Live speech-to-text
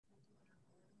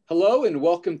Hello and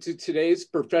welcome to today's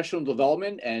Professional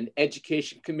Development and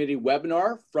Education Committee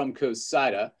webinar from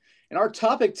COSIDA. And our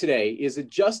topic today is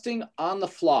adjusting on the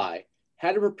fly,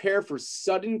 how to prepare for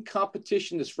sudden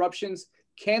competition disruptions,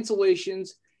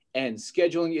 cancellations, and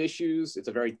scheduling issues. It's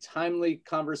a very timely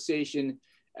conversation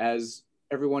as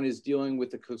everyone is dealing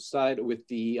with the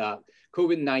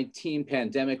COVID-19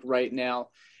 pandemic right now.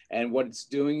 And what it's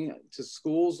doing to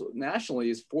schools nationally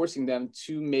is forcing them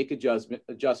to make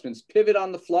adjustments. Pivot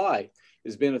on the fly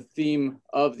has been a theme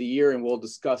of the year, and we'll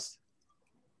discuss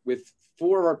with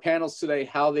four of our panels today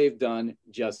how they've done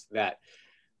just that.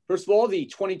 First of all, the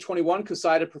 2021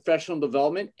 COSIDA Professional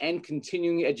Development and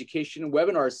Continuing Education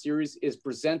webinar series is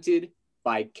presented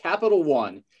by Capital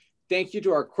One. Thank you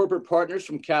to our corporate partners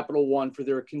from Capital One for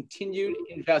their continued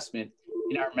investment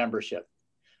in our membership.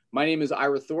 My name is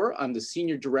Ira Thor. I'm the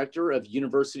Senior Director of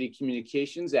University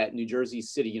Communications at New Jersey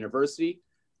City University,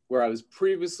 where I was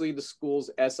previously the school's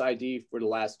SID for the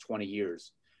last 20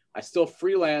 years. I still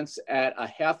freelance at a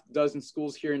half dozen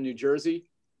schools here in New Jersey,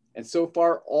 and so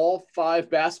far all 5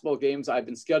 basketball games I've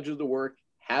been scheduled to work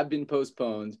have been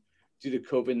postponed due to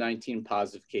COVID-19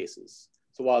 positive cases.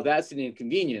 So while that's an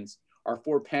inconvenience, our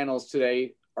 4 panels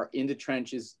today are in the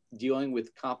trenches dealing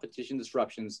with competition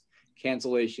disruptions,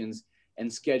 cancellations, and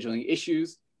scheduling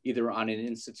issues, either on an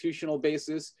institutional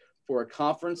basis for a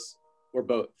conference or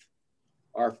both.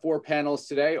 Our 4 panelists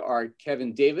today are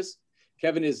Kevin Davis.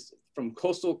 Kevin is from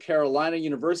Coastal Carolina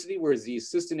University, where he's the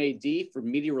Assistant AD for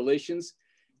Media Relations,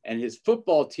 and his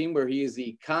football team, where he is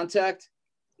the contact,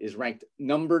 is ranked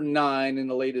number 9 in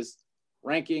the latest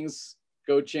rankings.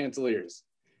 Go Chanticleers.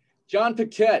 John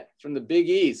Paquette from the Big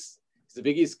East. He's the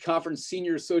Big East Conference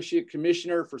Senior Associate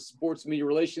Commissioner for Sports Media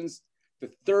Relations, the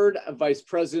 3rd Vice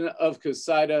President of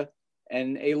COSIDA,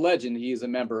 and a legend. He is a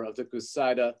member of the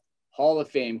COSIDA Hall of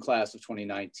Fame class of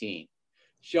 2019.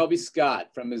 Shelby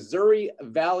Scott from Missouri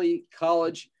Valley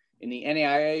College in the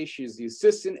NAIA. She's the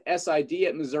Assistant SID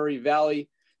at Missouri Valley.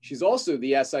 She's also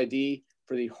the SID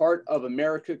for the Heart of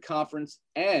America Conference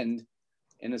and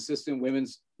an Assistant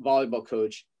Women's Volleyball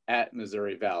Coach at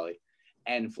Missouri Valley.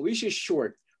 And Felicia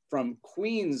Short from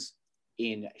Queens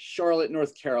in Charlotte,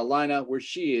 North Carolina, where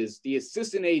she is the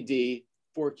Assistant AD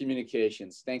for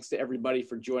Communications. Thanks to everybody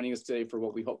for joining us today for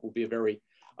what we hope will be a very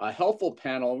helpful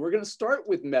panel. And we're going to start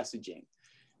with messaging.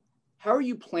 How are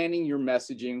you planning your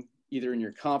messaging, either in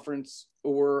your conference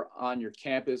or on your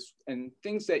campus, and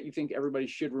things that you think everybody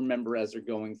should remember as they're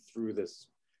going through this?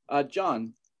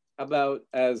 John, how about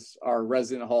as our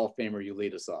resident Hall of Famer, you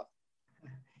lead us off?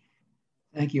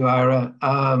 Thank you, Ira.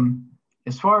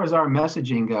 As far as our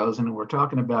messaging goes, and we're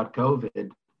talking about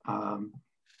COVID,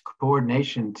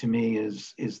 coordination to me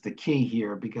is the key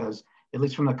here, because at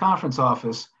least from the conference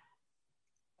office,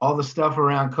 all the stuff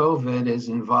around COVID is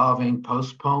involving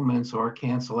postponements or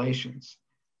cancellations.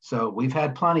 So we've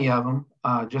had plenty of them,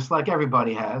 just like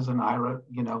everybody has. And Ira,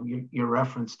 you know, your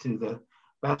reference to the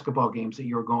basketball games that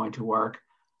you're going to work.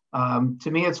 To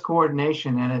me, it's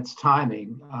coordination and it's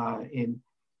timing.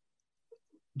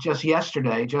 Just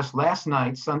last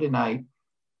night, Sunday night,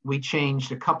 we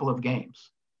changed a couple of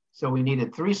games. So we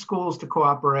needed 3 schools to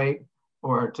cooperate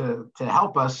or to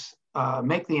help us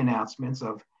make the announcements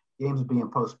of games being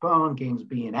postponed, games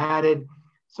being added.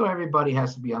 So everybody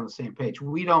has to be on the same page.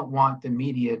 We don't want the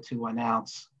media to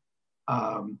announce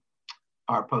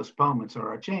our postponements or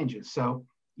our changes. So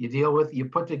you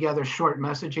put together short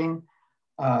messaging,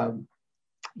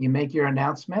 you make your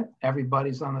announcement,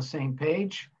 everybody's on the same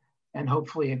page, and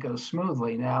hopefully it goes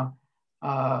smoothly. Now,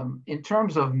 in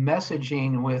terms of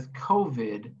messaging with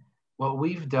COVID, what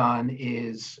we've done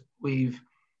is we've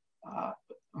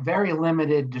very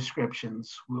limited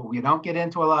descriptions. We don't get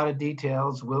into a lot of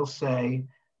details. We'll say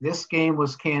this game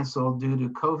was canceled due to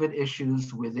COVID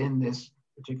issues within this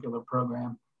particular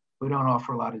program. We don't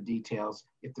offer a lot of details.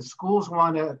 If the schools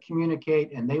want to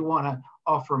communicate and they want to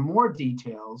offer more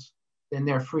details, then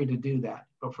they're free to do that.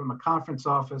 But from a conference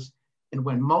office, and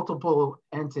when multiple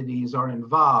entities are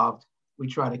involved, we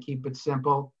try to keep it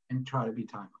simple and try to be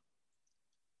timely.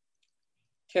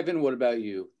 Kevin, what about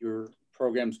you? Your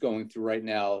program's going through right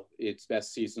now its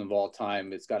best season of all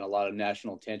time. It's gotten a lot of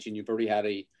national attention. You've already had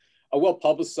a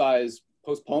well-publicized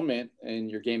postponement in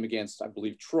your game against, I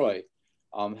believe, Troy.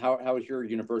 How is your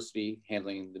university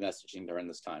handling the messaging during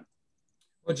this time?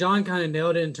 Well, John kind of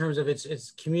nailed it in terms of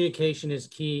its communication is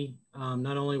key,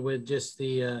 not only with just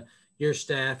your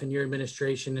staff and your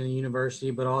administration in the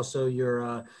university, but also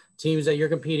your teams that you're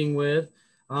competing with.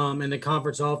 And the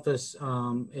conference office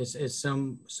is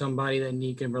somebody that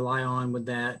you can rely on with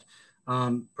that.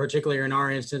 Particularly in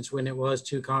our instance, when it was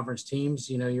 2 conference teams,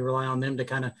 you know, you rely on them to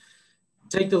kind of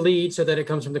take the lead so that it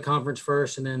comes from the conference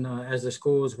first, and then as the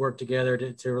schools work together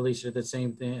to release it at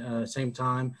the same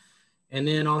time. And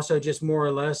then also just more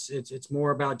or less, it's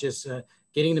more about just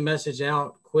getting the message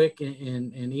out quick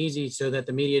and easy so that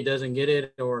the media doesn't get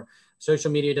it or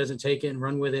social media doesn't take it and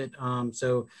run with it.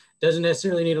 So it doesn't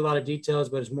necessarily need a lot of details,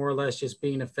 but it's more or less just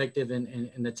being effective in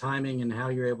the timing and how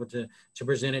you're able to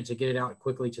present it to get it out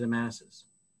quickly to the masses.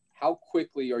 How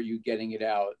quickly are you getting it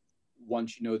out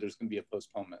once you know there's going to be a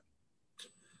postponement?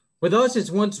 With us, it's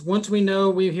once we know,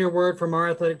 we hear word from our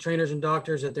athletic trainers and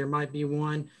doctors that there might be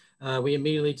one. We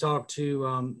immediately talk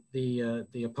to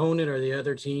the opponent or the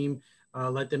other team,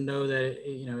 let them know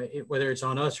that whether it's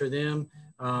on us or them,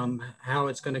 how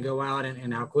it's going to go out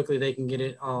and how quickly they can get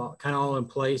it all in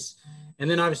place. And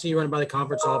then obviously you run it by the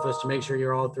conference office to make sure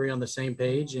you're all three on the same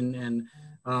page. And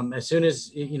as soon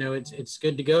as it's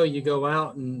good to go, you go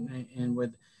out and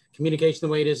with communication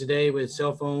the way it is today with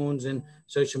cell phones and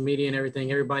social media and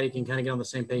everything, everybody can kind of get on the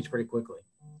same page pretty quickly.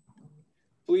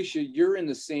 Felicia, you're in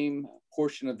the same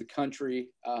portion of the country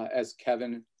as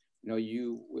Kevin.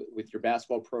 You with your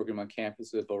basketball program on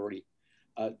campus have already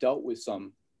dealt with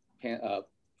some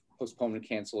postponement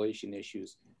cancellation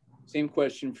issues. Same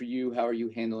question for you. How are you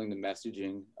handling the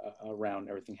messaging around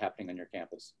everything happening on your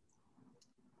campus?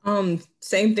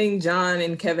 Same thing John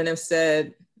and Kevin have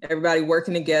said. Everybody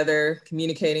working together,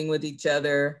 communicating with each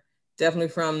other. Definitely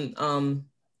from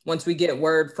once we get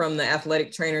word from the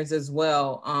athletic trainers as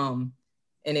well,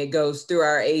 and it goes through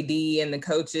our AD and the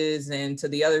coaches and to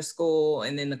the other school,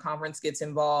 and then the conference gets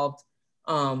involved.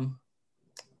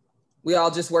 We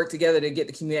all just work together to get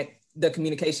the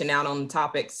communication out on the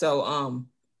topic. So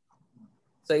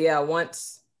yeah,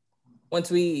 once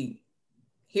we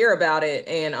hear about it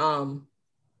and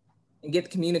get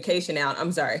the communication out,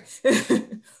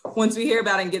 once we hear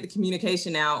about it and get the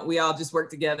communication out, we all just work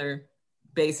together,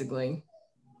 basically.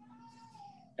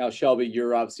 Now, Shelby,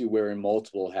 you're obviously wearing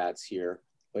multiple hats here,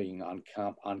 being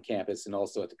on campus and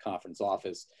also at the conference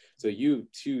office. So you have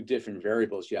two different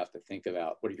variables you have to think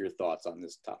about. What are your thoughts on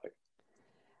this topic?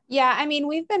 Yeah, I mean,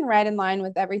 we've been right in line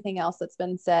with everything else that's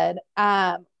been said.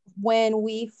 When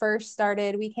we first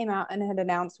started, we came out and had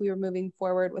announced we were moving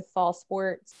forward with fall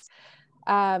sports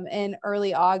in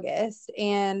early August.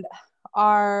 And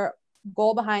our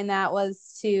goal behind that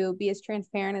was to be as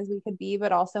transparent as we could be,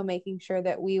 but also making sure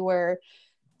that we were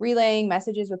relaying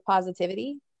messages with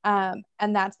positivity. And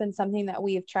that's been something that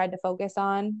we've tried to focus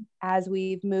on as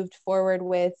we've moved forward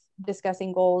with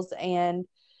discussing goals and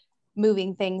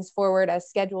moving things forward as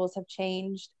schedules have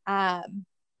changed.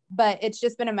 But it's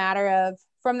just been a matter of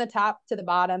from the top to the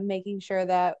bottom, making sure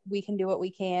that we can do what we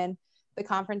can, the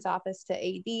conference office to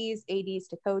ADs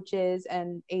to coaches,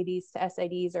 and ADs to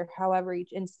SIDs, or however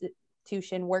each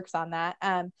institution works on that,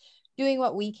 doing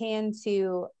what we can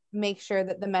to make sure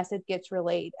that the message gets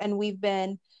relayed. And we've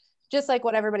been, just like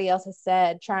what everybody else has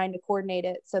said, trying to coordinate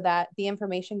it so that the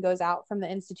information goes out from the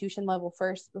institution level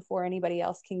first before anybody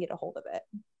else can get a hold of it.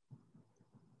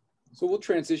 So we'll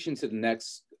transition to the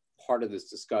next part of this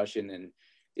discussion. And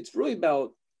it's really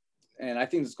about, and I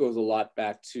think this goes a lot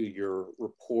back to your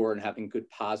rapport and having good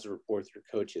positive rapport with your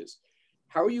coaches.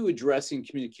 How are you addressing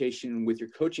communication with your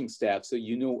coaching staff so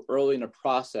you know early in the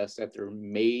process that there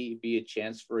may be a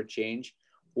chance for a change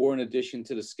or in addition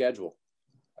to the schedule?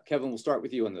 Kevin, we'll start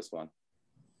with you on this one.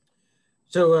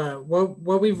 So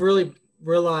what we've really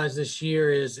realized this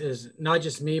year is not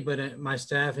just me, but my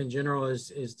staff in general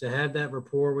is to have that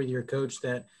rapport with your coach,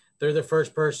 that they're the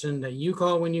first person that you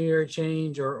call when you hear a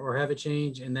change or have a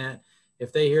change, and that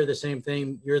if they hear the same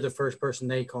thing, you're the first person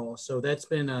they call. So that's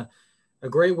been a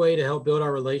great way to help build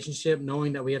our relationship,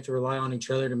 knowing that we have to rely on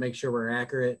each other to make sure we're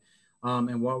accurate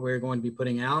in what we're going to be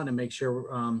putting out, and make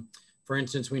sure, for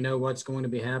instance, we know what's going to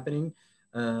be happening.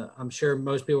 I'm sure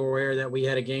most people are aware that we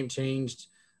had a game changed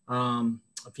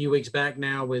a few weeks back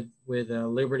now with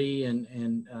Liberty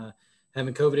and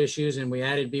having COVID issues, and we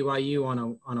added BYU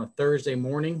on a Thursday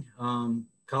morning.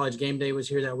 College game day was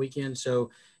here that weekend, so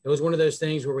it was one of those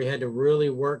things where we had to really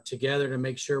work together to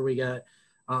make sure we got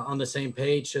on the same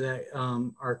page, so that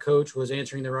our coach was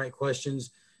answering the right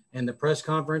questions in the press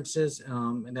conferences,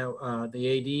 and that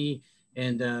the AD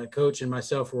and coach and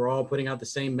myself were all putting out the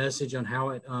same message on how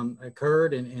it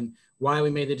occurred and why we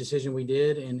made the decision we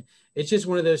did. And it's just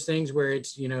one of those things where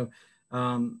it's,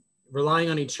 relying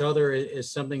on each other is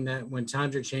something that when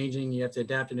times are changing, you have to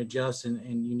adapt and adjust,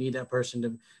 and you need that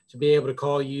person to be able to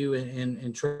call you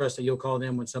and trust that you'll call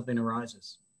them when something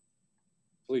arises.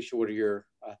 Felicia, what are your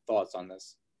thoughts on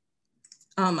this?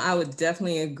 I would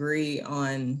definitely agree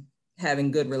on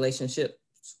having good relationships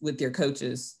with your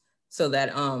coaches so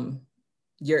that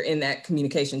you're in that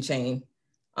communication chain.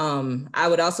 I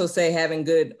would also say having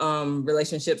good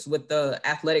relationships with the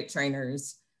athletic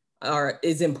trainers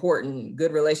is important.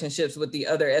 Good relationships with the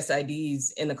other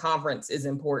SIDs in the conference is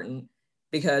important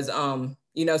because,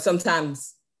 you know,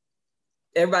 sometimes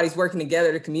everybody's working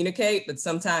together to communicate, but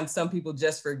sometimes some people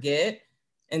just forget.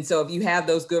 And so if you have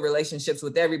those good relationships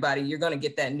with everybody, you're going to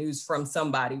get that news from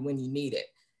somebody when you need it.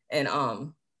 And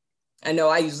I know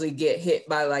I usually get hit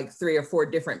by like 3 or 4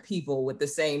 different people with the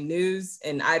same news,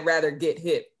 and I'd rather get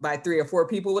hit by 3 or 4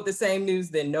 people with the same news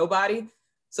than nobody.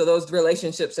 So those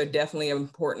relationships are definitely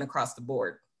important across the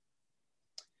board.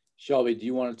 Shelby, do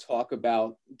you want to talk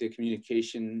about the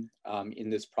communication in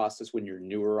this process when you're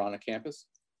newer on a campus?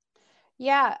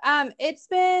 Yeah, it's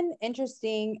been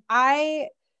interesting.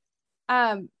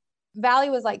 Valley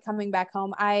was like coming back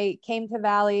home. I came to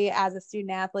Valley as a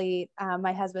student athlete.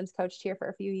 My husband's coached here for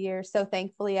a few years. So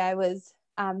thankfully I was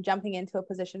jumping into a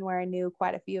position where I knew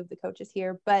quite a few of the coaches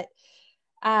here, but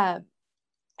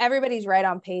everybody's right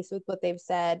on pace with what they've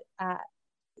said.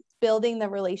 Building the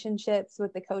relationships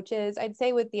with the coaches, I'd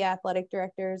say with the athletic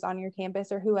directors on your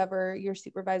campus or whoever your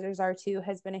supervisors are too,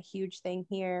 has been a huge thing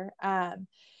here.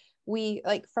 We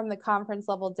like from the conference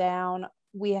level down,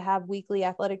 we have weekly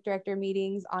athletic director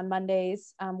meetings on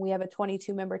Mondays. We have a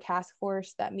 22-member task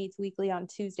force that meets weekly on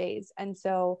Tuesdays. And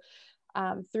so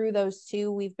through those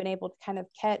two, we've been able to kind of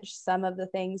catch some of the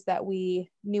things that we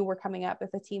knew were coming up.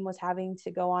 If a team was having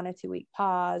to go on a 2-week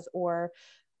pause or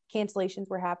cancellations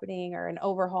were happening or an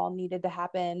overhaul needed to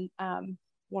happen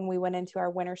when we went into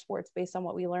our winter sports based on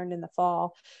what we learned in the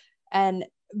fall. And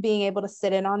being able to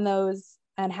sit in on those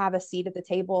and have a seat at the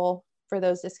table for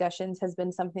those discussions has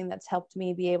been something that's helped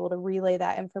me be able to relay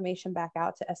that information back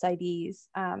out to SIDs.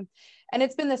 And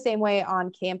it's been the same way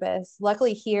on campus.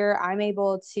 Luckily here, I'm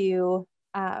able to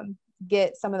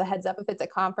get some of the heads up. If it's a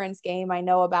conference game, I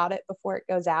know about it before it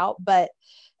goes out, but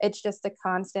it's just a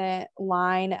constant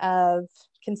line of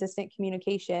consistent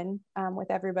communication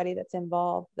with everybody that's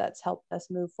involved that's helped us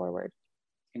move forward.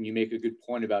 And you make a good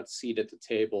point about seat at the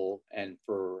table. And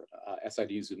for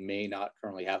SIDs who may not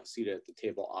currently have a seat at the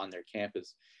table on their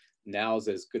campus, now is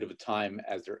as good of a time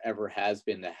as there ever has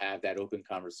been to have that open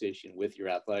conversation with your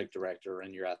athletic director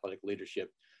and your athletic leadership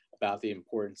about the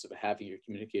importance of having your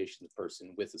communications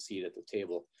person with a seat at the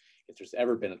table. If there's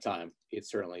ever been a time, it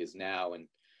certainly is now. And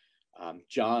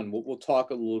John, we'll talk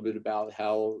a little bit about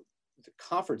how the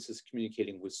conference is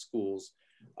communicating with schools,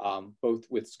 both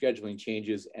with scheduling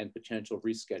changes and potential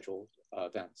rescheduled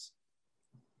events.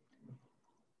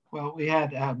 Well, we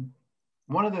had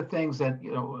one of the things that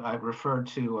I referred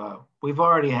to. We've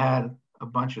already had a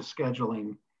bunch of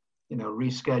scheduling,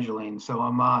 rescheduling. So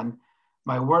I'm on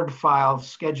my Word file.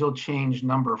 Schedule change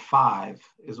number 5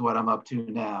 is what I'm up to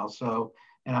now. So,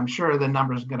 and I'm sure the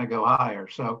number is going to go higher.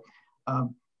 So,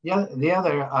 the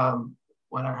other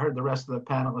when I heard the rest of the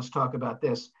panelists talk about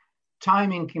this,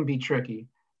 timing can be tricky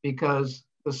because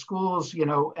the schools,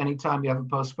 anytime you have a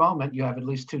postponement, you have at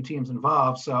least 2 teams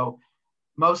involved. So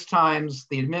most times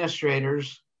the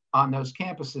administrators on those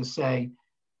campuses say,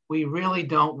 we really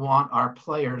don't want our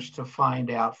players to find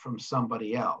out from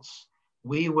somebody else.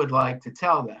 We would like to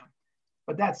tell them.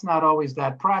 But that's not always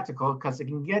that practical because it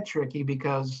can get tricky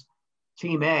because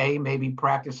team A may be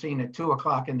practicing at 2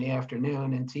 o'clock in the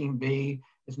afternoon and team B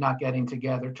is not getting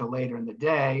together till later in the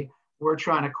day. We're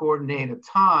trying to coordinate a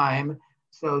time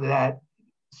so that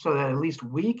at least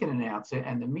we can announce it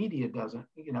and the media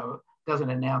doesn't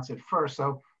announce it first.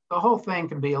 So the whole thing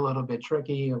can be a little bit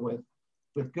tricky with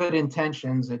good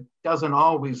intentions. It doesn't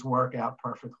always work out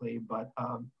perfectly, but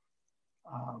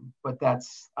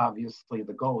that's obviously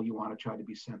the goal. You want to try to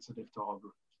be sensitive to all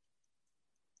groups.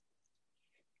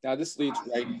 Now this leads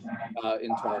right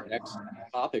into our next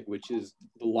topic, which is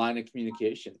the line of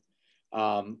communication.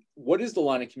 What is the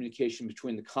line of communication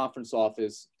between the conference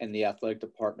office and the athletic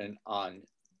department on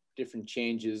different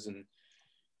changes? And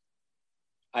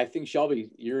I think,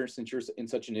 Shelby, since you're in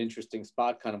such an interesting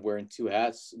spot, kind of wearing 2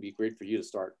 hats, it'd be great for you to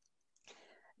start.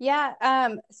 Yeah,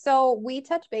 so we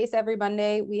touch base every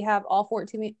Monday. We have all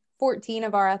 14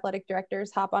 of our athletic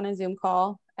directors hop on a Zoom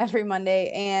call every Monday,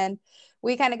 and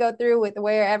we kind of go through with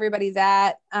where everybody's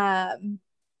at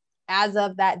as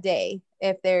of that day.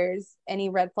 If there's any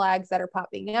red flags that are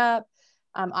popping up,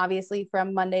 obviously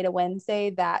from Monday to Wednesday,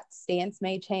 that stance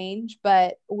may change,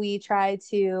 but we try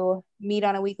to meet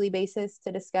on a weekly basis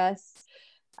to discuss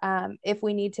if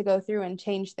we need to go through and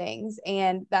change things.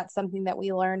 And that's something that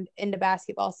we learned into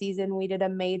basketball season. We did a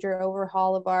major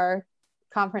overhaul of our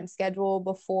conference schedule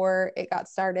before it got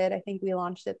started. I think we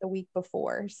launched it the week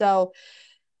before. So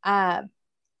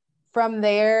from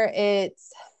there,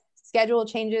 it's schedule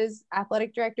changes.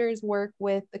 Athletic directors work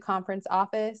with the conference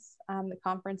office The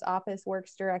conference office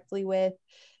works directly with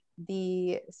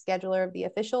the scheduler of the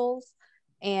officials,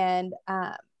 and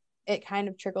it kind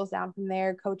of trickles down from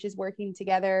there. Coaches working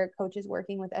together, coaches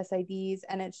working with SIDs,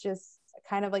 and it's just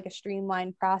kind of like a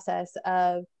streamlined process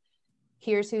of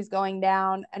here's who's going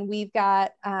down. And we've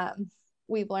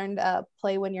learned a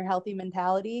play when you're healthy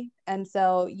mentality. And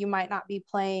so you might not be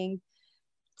playing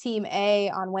team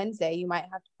A on Wednesday. You might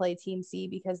have to play team C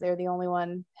because they're the only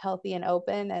one healthy and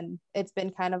open. And it's been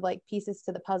kind of like pieces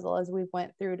to the puzzle as we've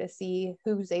went through to see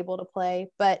who's able to play.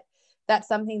 But that's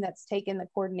something that's taken the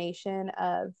coordination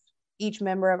of each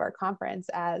member of our conference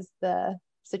as the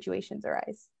situations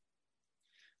arise.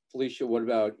 Felicia, what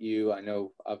about you? I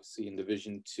know obviously in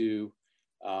Division II,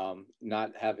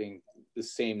 not having the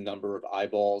same number of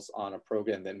eyeballs on a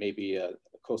program that maybe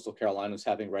Coastal Carolina is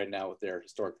having right now with their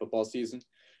historic football season,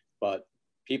 but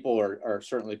people are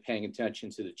certainly paying attention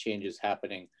to the changes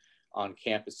happening on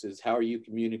campuses. How are you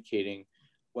communicating?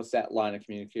 What's that line of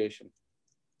communication?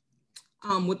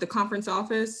 With the conference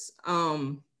office,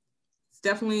 it's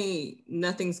definitely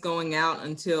nothing's going out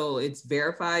until it's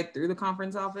verified through the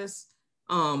conference office.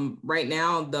 Right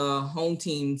now, the home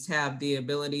teams have the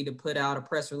ability to put out a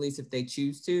press release if they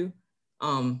choose to.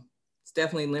 It's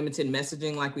definitely limited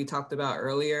messaging like we talked about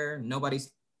earlier.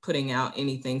 Nobody's putting out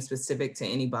anything specific to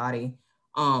anybody.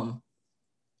 But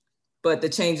the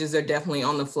changes are definitely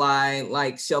on the fly.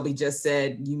 Like Shelby just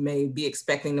said, you may be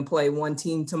expecting to play one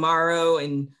team tomorrow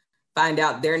and find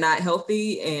out they're not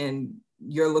healthy, and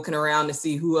you're looking around to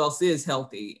see who else is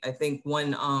healthy. I think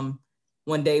one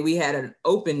day we had an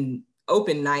open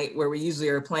night where we usually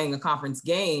are playing a conference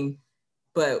game,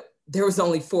 but there was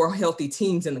only 4 healthy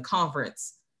teams in the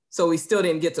conference. So we still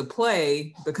didn't get to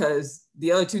play because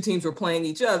the other 2 teams were playing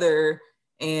each other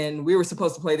and we were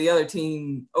supposed to play the other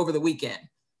team over the weekend.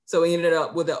 So we ended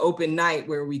up with an open night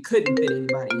where we couldn't fit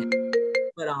anybody in.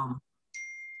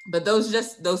 But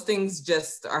those things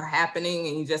just are happening,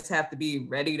 and you just have to be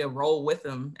ready to roll with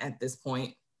them at this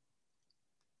point.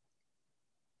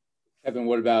 Kevin,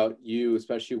 what about you,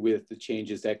 especially with the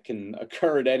changes that can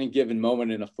occur at any given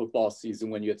moment in a football season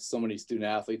when you have so many student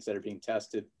athletes that are being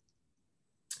tested?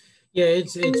 Yeah,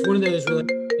 it's one of those really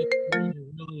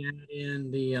add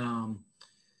in the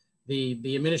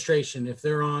administration. If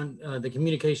they're on the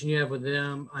communication you have with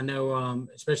them, I know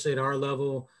especially at our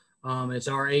level, it's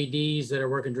our ADs that are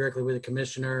working directly with the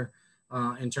commissioner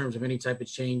in terms of any type of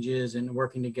changes and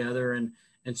working together. And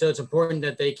so it's important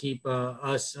that they keep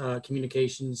us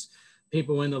communications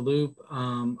people in the loop.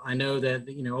 I know that,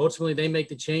 ultimately they make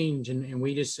the change, and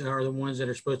we just are the ones that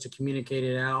are supposed to communicate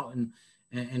it out and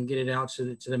get it out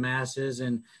to the masses.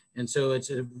 And so it's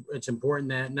important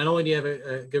that not only do you have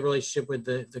a good relationship with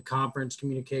the conference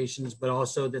communications, but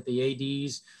also that the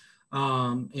ADs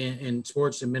and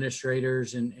sports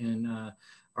administrators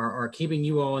are keeping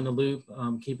you all in the loop,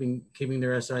 keeping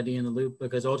their SID in the loop,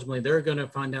 because ultimately they're going to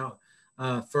find out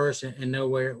first and know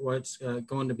what's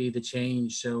going to be the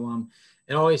change. So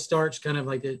it always starts kind of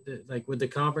like like with the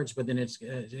conference, but then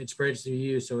it spreads through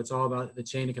you. So it's all about the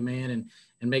chain of command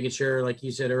and making sure, like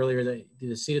you said earlier, that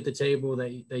the seat at the table,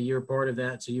 that you're part of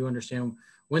that, so you understand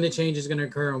when the change is going to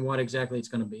occur and what exactly it's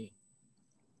going to be.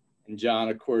 And John,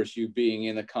 of course, you being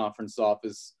in the conference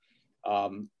office,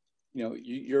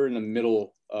 you're in the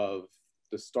middle of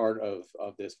the start of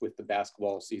this with the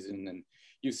basketball season, and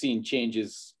you've seen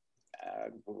changes.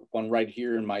 One right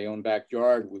here in my own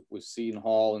backyard with Seton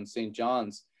Hall and St.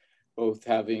 John's, both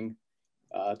having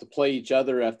to play each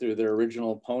other after their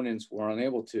original opponents were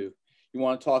unable to. You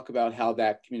want to talk about how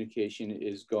that communication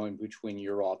is going between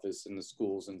your office and the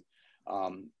schools, and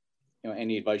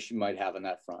any advice you might have on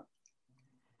that front?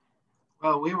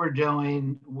 Well,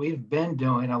 we've been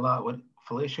doing a lot what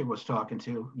Felicia was talking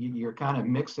to. You're kind of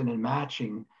mixing and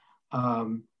matching. I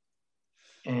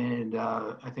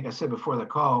think I said before the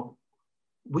call,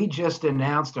 we just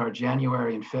announced our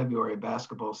January and February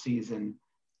basketball season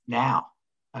now.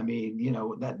 I mean,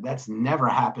 that's never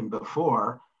happened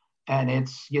before. And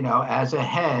it's, as a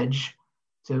hedge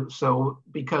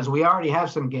because we already have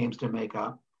some games to make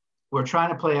up. We're trying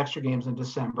to play extra games in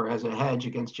December as a hedge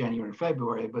against January and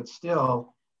February, but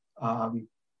still,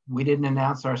 we didn't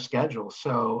announce our schedule.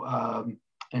 So,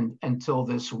 until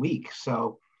this week.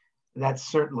 So that's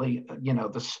certainly,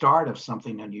 the start of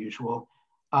something unusual.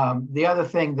 The other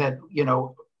thing that,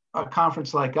 a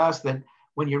conference like us, that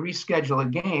when you reschedule a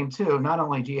game too, not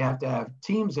only do you have to have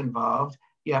teams involved,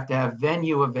 you have to have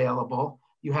venue available,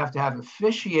 you have to have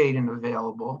officiating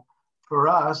available. For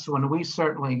us, when we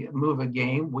certainly move a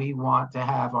game, we want to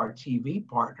have our TV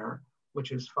partner,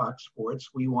 which is Fox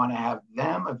Sports. We want to have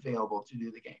them available to do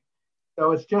the game.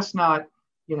 So it's just not,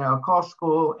 call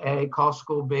school A, call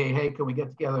school B. Hey, can we get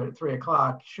together at 3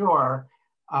 o'clock? Sure.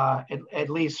 At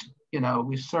least,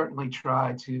 we certainly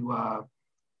try to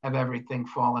have everything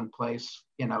fall in place.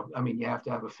 You have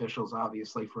to have officials,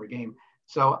 obviously, for a game.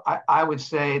 So I would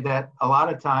say that a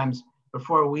lot of times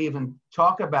before we even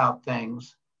talk about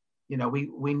things,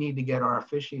 we need to get our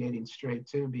officiating straight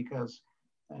too, because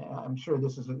I'm sure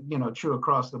this is, true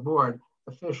across the board.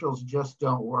 Officials just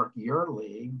don't work your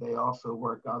league. They also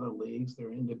work other leagues.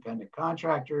 They're independent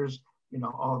contractors,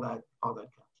 all that kind of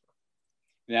stuff.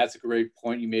 And that's a great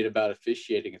point you made about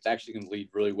officiating. It's actually going to lead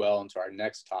really well into our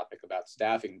next topic about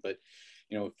staffing. But,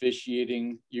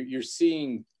 officiating, you're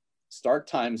seeing start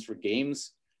times for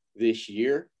games this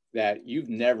year that you've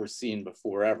never seen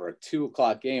before ever. A 2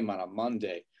 o'clock game on a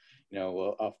Monday,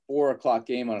 a 4 o'clock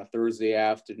game on a Thursday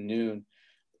afternoon.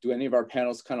 Do any of our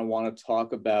panelists kind of want to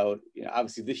talk about,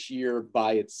 obviously this year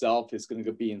by itself is going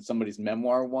to be in somebody's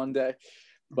memoir one day,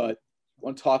 but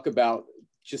want to talk about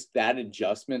just that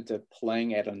adjustment to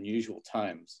playing at unusual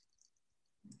times?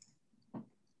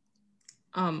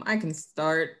 I can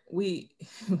start.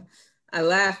 I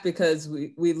laugh because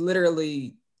we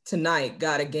literally tonight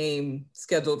got a game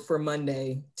scheduled for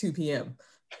Monday, 2 p.m.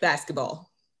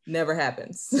 basketball. Never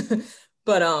happens.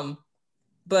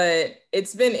 But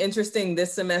it's been interesting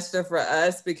this semester for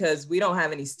us because we don't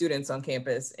have any students on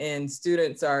campus, and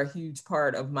students are a huge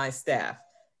part of my staff.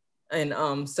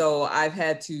 And so I've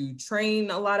had to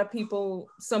train a lot of people,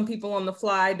 some people on the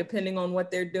fly, depending on what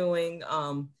they're doing.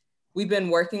 We've been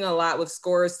working a lot with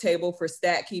scorers table for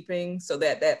stat keeping, so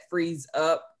that frees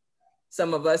up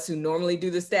some of us who normally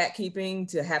do the stat keeping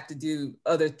to have to do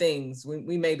other things.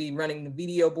 We may be running the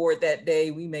video board that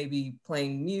day. We may be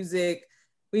playing music.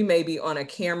 We may be on a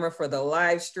camera for the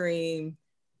live stream.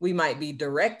 We might be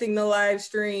directing the live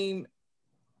stream.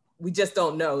 We just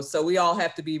don't know. So we all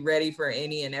have to be ready for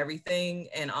any and everything.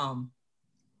 And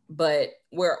but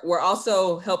we're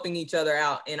also helping each other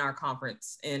out in our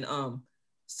conference. And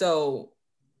so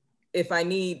if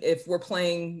we're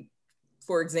playing,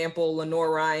 for example,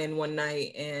 Lenore Ryan one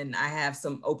night and I have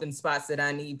some open spots that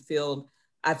I need filled,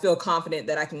 I feel confident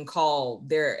that I can call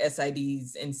their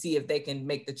SIDs and see if they can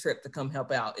make the trip to come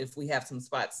help out if we have some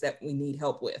spots that we need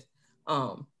help with.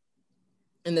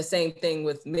 And the same thing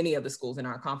with many of the schools in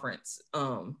our conference.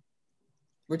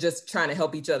 We're just trying to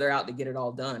help each other out to get it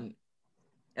all done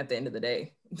at the end of the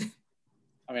day.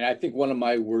 I mean, I think one of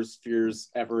my worst fears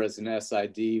ever as an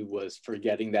SID was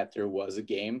forgetting that there was a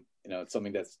game. It's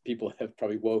something that people have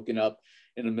probably woken up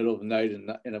in the middle of the night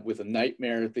and with a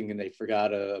nightmare thinking they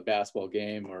forgot a basketball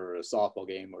game or a softball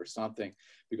game or something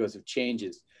because of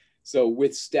changes. So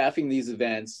with staffing these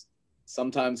events,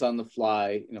 sometimes on the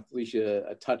fly,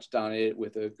 Felicia touched on it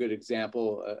with a good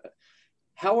example.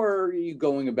 How are you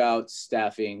going about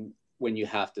staffing when you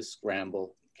have to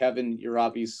scramble? Kevin, you're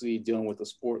obviously dealing with a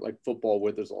sport like football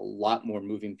where there's a lot more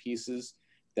moving pieces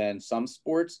than some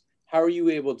sports. How are you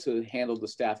able to handle the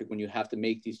staffing when you have to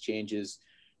make these changes?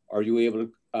 Are you able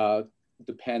to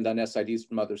depend on SIDs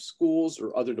from other schools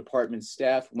or other department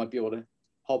staff who might be able to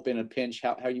help in a pinch?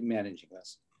 How are you managing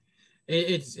this?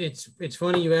 It's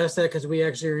funny you asked that because we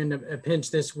actually are in a pinch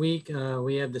this week.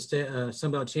 We have the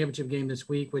Sunbelt Championship game this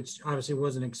week, which obviously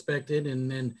wasn't expected,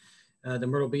 and then the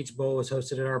Myrtle Beach Bowl was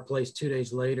hosted at our place 2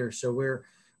 days later. So we're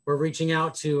reaching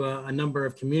out to a number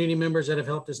of community members that have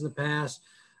helped us in the past.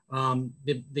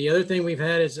 The other thing we've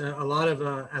had is a lot of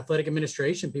athletic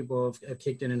administration people have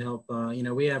kicked in and helped.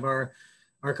 We have our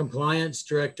compliance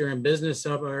director and business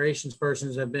operations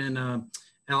persons have been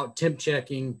out temp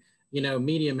checking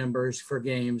media members for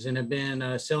games and have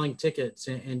been selling tickets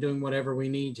and doing whatever we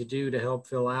need to do to help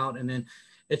fill out. And then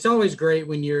it's always great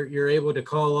when you're able to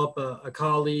call up a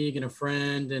colleague and a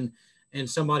friend and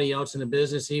somebody else in the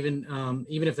business, even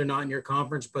if they're not in your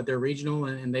conference, but they're regional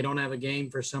and they don't have a game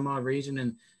for some odd reason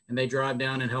and they drive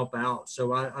down and help out.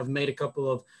 So I've made a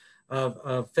couple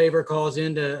of favor calls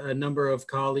into a number of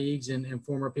colleagues and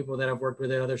former people that I've worked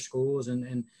with at other schools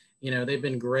and they've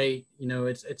been great.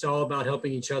 It's all about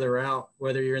helping each other out,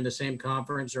 whether you're in the same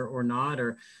conference or not,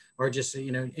 or just,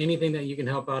 anything that you can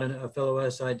help out a fellow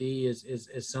SID is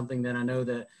something that I know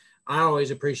that I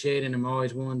always appreciate and I'm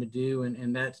always willing to do.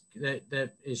 And that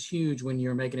is huge when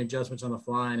you're making adjustments on the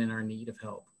fly and in our need of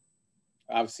help.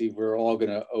 Obviously, we're all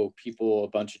going to owe people a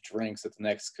bunch of drinks at the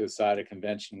next COSIDA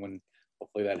convention when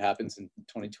hopefully that happens in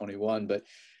 2021. But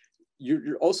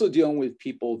you're also dealing with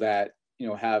people that,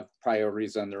 have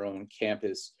priorities on their own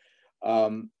campus.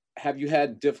 Have you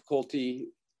had difficulty,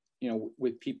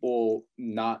 with people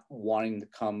not wanting to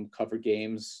come cover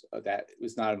games that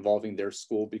was not involving their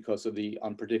school because of the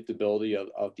unpredictability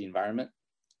of the environment?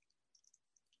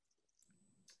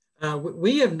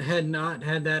 We have not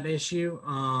had that issue.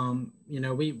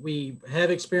 We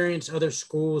have experienced other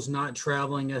schools not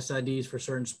traveling SIDs for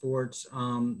certain sports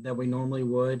that we normally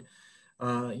would.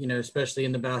 Especially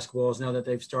in the basketballs now that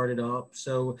they've started up.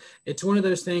 So it's one of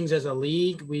those things as a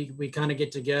league, we kind of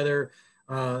get together.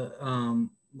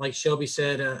 Like Shelby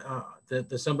said, the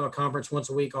Sunbelt Conference once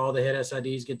a week, all the head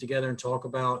SIDs get together and talk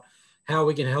about how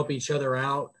we can help each other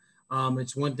out.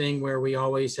 It's one thing where we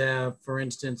always have, for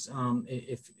instance,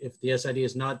 if the SID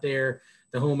is not there,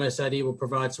 the home SID will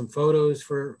provide some photos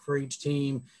for each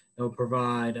team. They'll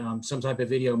provide some type of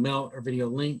video melt or video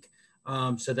link.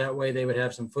 So that way they would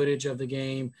have some footage of the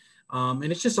game. And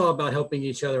it's just all about helping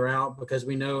each other out, because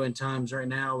we know in times right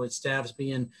now with staffs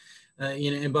being,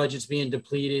 and budgets being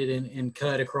depleted and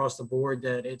cut across the board,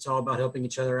 that it's all about helping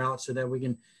each other out so that we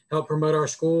can help promote our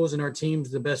schools and our teams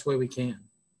the best way we can.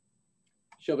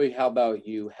 Shelby, how about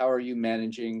you? How are you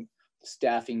managing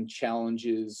staffing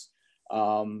challenges,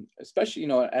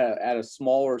 especially, at a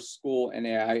smaller school,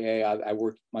 NAIA? I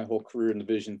worked my whole career in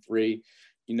Division III.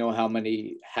 You know how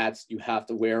many hats you have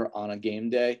to wear on a game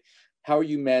day. How are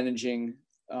you managing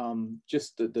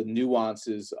just the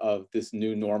nuances of this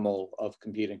new normal of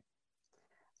competing?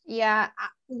 Yeah,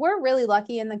 we're really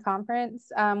lucky in the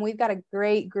conference. We've got a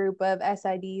great group of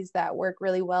SIDs that work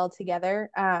really well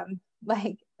together.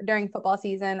 Like during football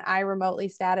season, I remotely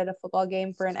sat at a football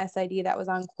game for an SID that was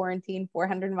on quarantine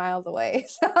 400 miles away.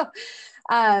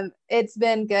 So it's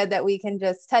been good that we can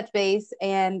just touch base.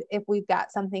 And if we've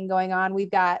got something going on,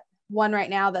 we've got one right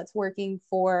now that's working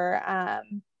for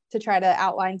to try to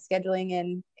outline scheduling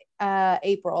in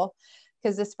April,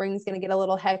 because the spring is going to get a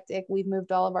little hectic. We've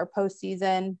moved all of our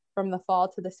postseason from the fall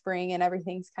to the spring, and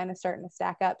everything's kind of starting to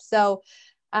stack up. So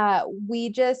we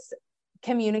just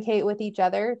communicate with each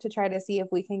other to try to see if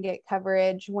we can get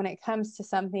coverage when it comes to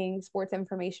something sports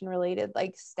information related,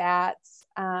 like stats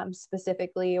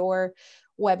specifically, or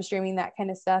web streaming, that kind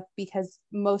of stuff, because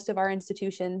most of our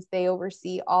institutions, they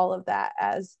oversee all of that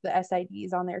as the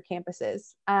SIDs on their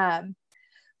campuses.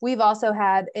 We've also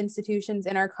had institutions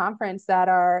in our conference that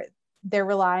they're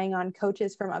relying on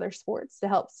coaches from other sports to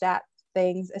help stat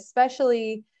things,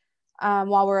 especially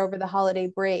while we're over the holiday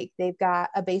break. They've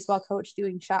got a baseball coach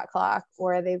doing shot clock,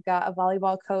 or they've got a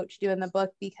volleyball coach doing the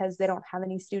book, because they don't have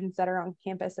any students that are on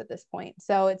campus at this point.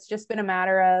 So it's just been a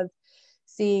matter of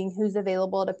seeing who's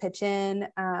available to pitch in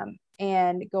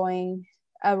and going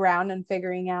around and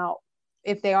figuring out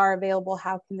if they are available,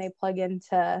 how can they plug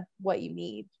into what you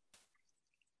need.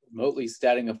 Remotely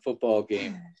statting a football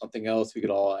game, something else we could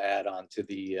all add on to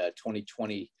the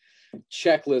 2020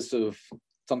 checklist of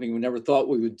something we never thought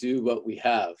we would do, but we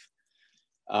have.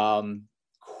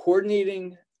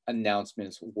 Coordinating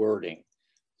announcements, wording.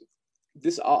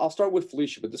 I'll start with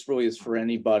Felicia, but this really is for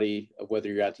anybody, whether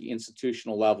you're at the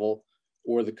institutional level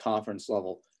or the conference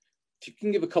level. If you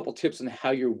can give a couple tips on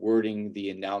how you're wording the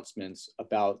announcements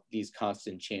about these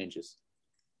constant changes.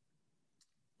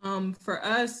 For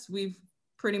us, we've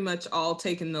pretty much all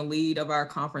taken the lead of our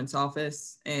conference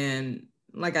office. And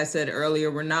like I said earlier,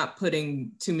 we're not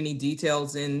putting too many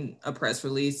details in a press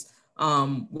release.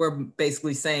 We're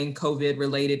basically saying COVID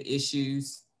related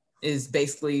issues is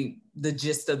basically the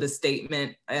gist of the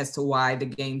statement as to why the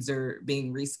games are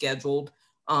being rescheduled.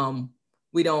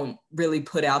 We don't really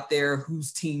put out there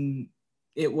whose team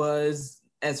it was,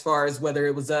 as far as whether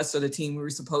it was us or the team we were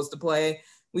supposed to play.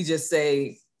 We just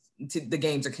say the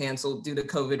games are canceled due to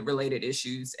COVID related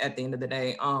issues at the end of the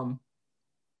day.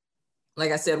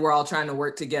 Like I said, we're all trying to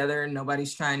work together.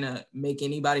 Nobody's trying to make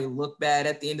anybody look bad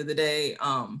at the end of the day.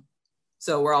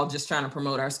 So we're all just trying to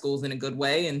promote our schools in a good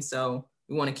way. And so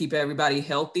we want to keep everybody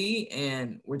healthy,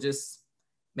 and we're just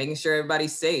making sure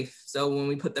everybody's safe. So when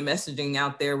we put the messaging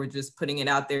out there, we're just putting it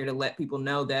out there to let people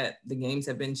know that the games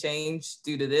have been changed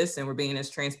due to this, and we're being as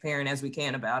transparent as we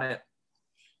can about it.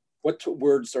 What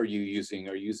words are you using?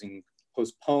 Are you using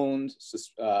postponed,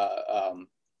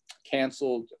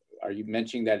 canceled? Are you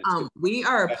mentioning that? We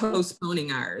are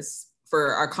postponing ours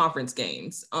for our conference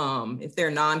games. If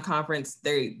they're non-conference,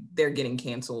 they're getting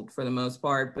canceled for the most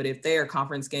part. But if they are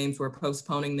conference games, we're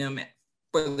postponing them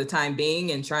for the time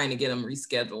being and trying to get them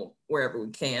rescheduled wherever we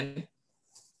can.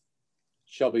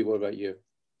 Shelby, what about you?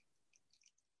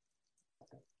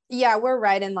 Yeah, we're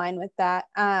right in line with that.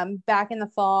 Back in the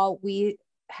fall, we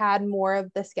had more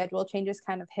of the schedule changes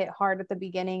kind of hit hard at the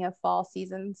beginning of fall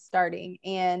season starting.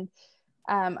 And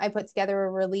I put together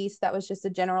a release that was just a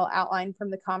general outline from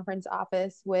the conference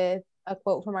office with a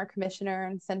quote from our commissioner,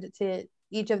 and sent it to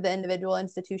each of the individual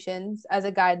institutions as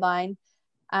a guideline.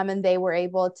 And they were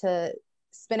able to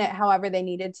spin it however they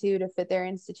needed to fit their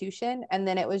institution. And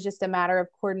then it was just a matter of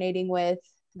coordinating with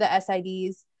the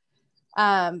SIDs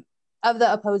of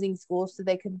the opposing schools, so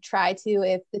they could try to,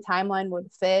 if the timeline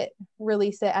would fit,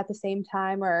 release it at the same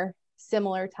time or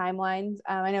similar timelines.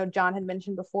 I know John had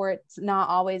mentioned before, it's not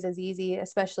always as easy,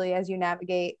 especially as you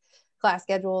navigate class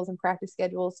schedules and practice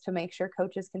schedules, to make sure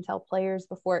coaches can tell players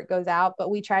before it goes out.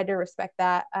 But we tried to respect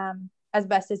that as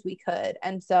best as we could.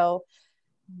 And so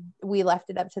we left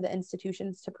it up to the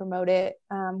institutions to promote it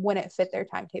when it fit their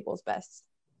timetables best.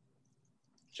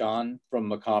 John,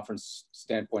 from a conference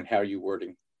standpoint, how are you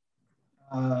wording?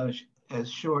 As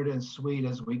short and sweet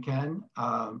as we can.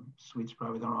 Sweet's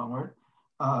probably the wrong word.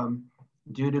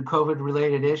 Due to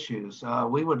COVID-related issues,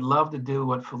 we would love to do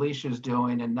what Felicia's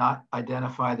doing and not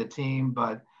identify the team,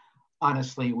 but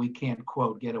honestly, we can't,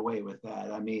 quote, get away with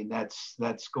that. I mean, that's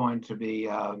going to be,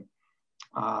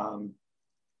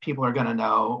 people are going to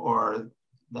know, or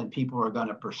then people are going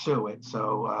to pursue it.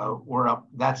 So we're up.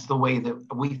 That's the way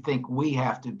that we think we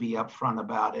have to be upfront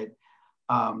about it.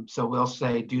 So we'll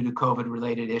say due to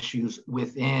COVID-related issues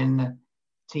within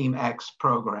Team X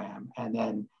program. And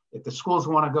then if the schools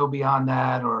want to go beyond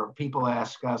that, or people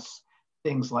ask us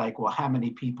things like, well, how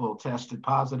many people tested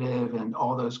positive, and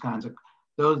all those kinds of,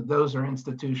 those are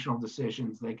institutional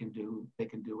decisions. They can do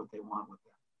what they want with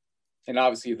that. And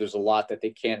obviously there's a lot that they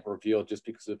can't reveal just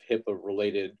because of HIPAA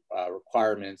related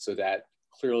requirements. So that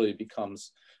clearly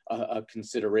becomes a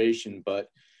consideration. But,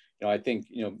 I think,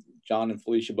 John and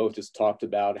Felicia both just talked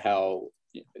about how,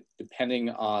 depending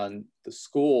on the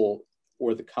school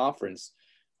or the conference,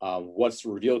 what's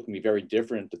revealed can be very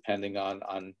different depending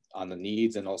on the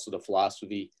needs and also the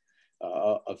philosophy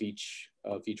of each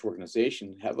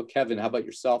organization. Kevin, how about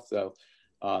yourself though?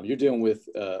 You're dealing with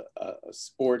a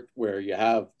sport where you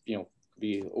have, could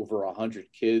be over 100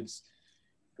 kids,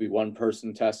 could be one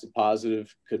person tested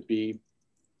positive, could be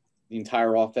the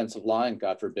entire offensive line,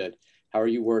 God forbid. How are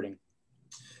you wording?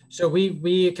 So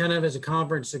we kind of, as a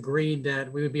conference, agreed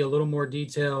that we would be a little more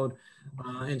detailed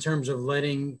in terms of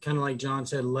letting, kind of like John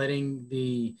said, letting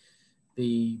the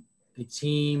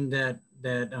team that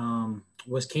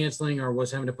was canceling or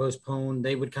was having to postpone,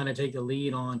 they would kind of take the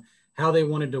lead on how they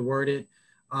wanted to word it,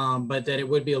 but that it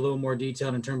would be a little more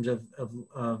detailed in terms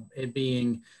of it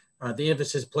being the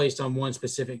emphasis placed on one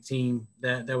specific team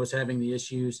that was having the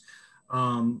issues.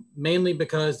 Mainly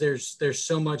because there's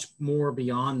so much more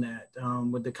beyond that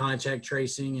with the contact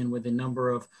tracing and with the number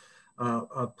of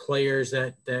players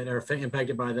that are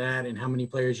impacted by that, and how many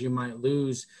players you might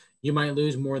lose. You might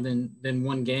lose more than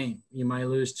one game. You might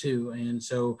lose two. And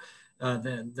so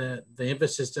the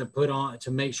emphasis to put on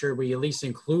to make sure we at least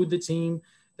include the team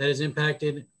that is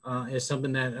impacted is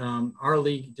something that our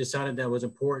league decided that was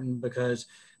important, because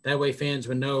that way fans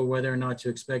would know whether or not to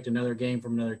expect another game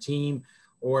from another team,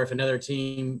 or if another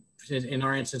team, in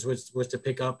our instance, was to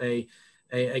pick up a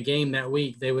game that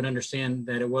week, they would understand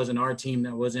that it wasn't our team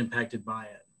that was impacted by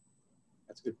it.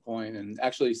 That's a good point. And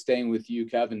actually, staying with you,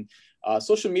 Kevin,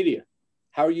 social media.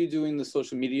 How are you doing the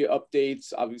social media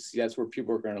updates? Obviously, that's where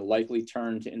people are going to likely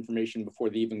turn to information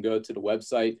before they even go to the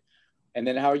website. And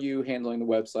then how are you handling the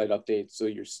website updates so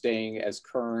you're staying as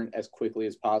current as quickly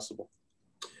as possible?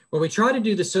 Well, we try to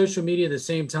do the social media at the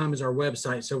same time as our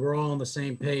website, so we're all on the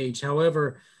same page.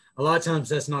 However, a lot of times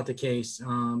that's not the case.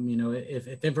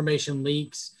 If information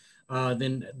leaks,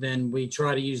 then we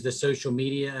try to use the social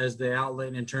media as the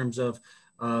outlet in terms of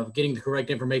getting the correct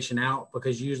information out,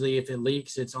 because usually if it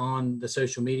leaks, it's on the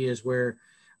social media is where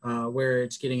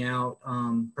it's getting out.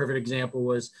 Perfect example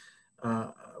was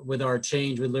with our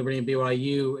change with Liberty and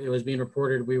BYU. It was being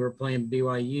reported we were playing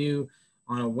BYU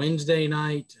on a Wednesday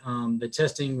night. The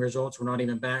testing results were not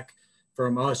even back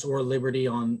from us or Liberty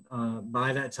on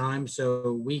by that time.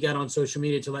 So we got on social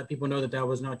media to let people know that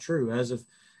was not true.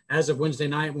 As of Wednesday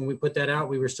night, when we put that out,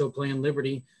 we were still playing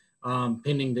Liberty,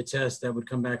 pending the test that would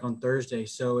come back on Thursday.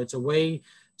 So it's a way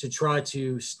to try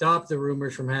to stop the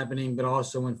rumors from happening, but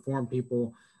also inform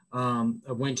people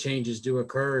of when changes do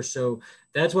occur. So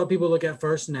that's what people look at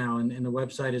first now. And the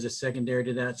website is a secondary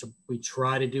to that. So we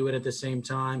try to do it at the same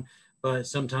time, but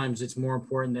sometimes it's more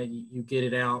important that you get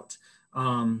it out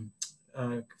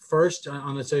first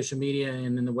on the social media,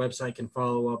 and then the website can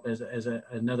follow up as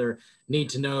another need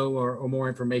to know or more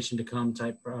information to come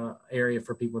type area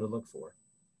for people to look for.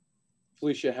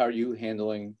 Felicia, how are you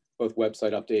handling both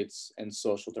website updates and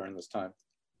social during this time?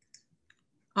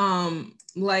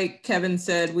 Like Kevin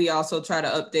said, we also try to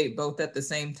update both at the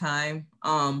same time.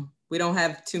 We don't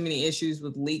have too many issues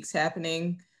with leaks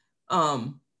happening.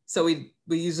 So we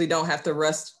usually don't have to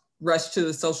rush to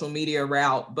the social media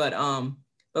route,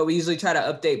 but we usually try to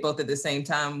update both at the same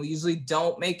time. We usually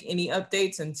don't make any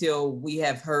updates until we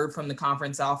have heard from the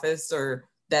conference office or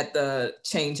that the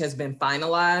change has been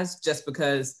finalized, just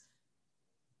because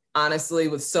honestly,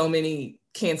 with so many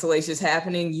cancellations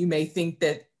happening, you may think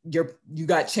that you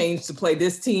got changed to play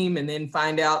this team and then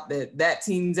find out that that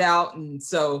team's out. And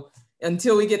so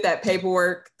until we get that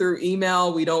paperwork through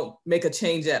email, we don't make a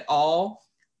change at all.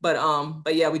 But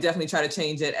yeah, we definitely try to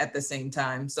change it at the same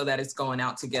time so that it's going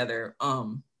out together.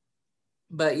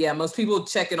 But yeah, most people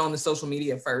check it on the social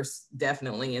media first,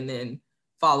 definitely, and then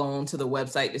follow on to the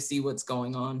website to see what's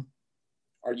going on.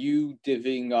 Are you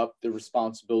divvying up the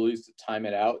responsibilities to time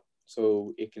it out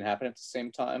so it can happen at the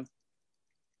same time?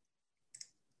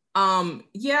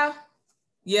 Yeah,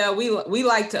 we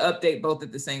like to update both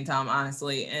at the same time,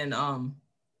 honestly, and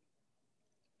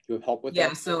you have help with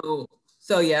that?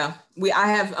 So yeah,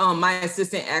 I have my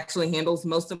assistant actually handles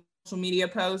most of social media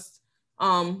posts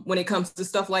when it comes to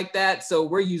stuff like that. So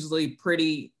we're usually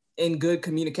pretty in good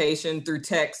communication through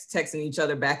texting each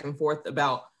other back and forth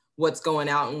about what's going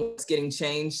out and what's getting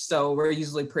changed. So we're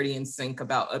usually pretty in sync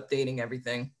about updating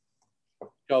everything.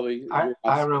 Shelby,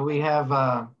 Ira,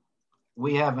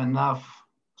 we have enough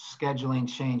scheduling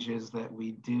changes that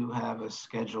we do have a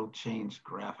scheduled change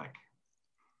graphic.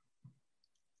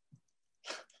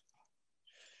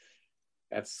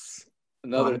 That's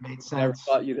another. It made sense.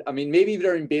 I mean, maybe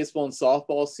during baseball and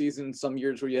softball season, some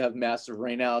years where you have massive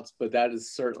rainouts, but that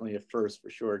is certainly a first for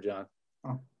sure, John.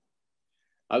 Oh.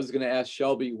 I was going to ask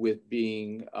Shelby, with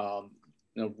being,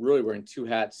 really wearing two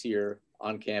hats here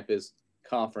on campus,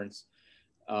 conference.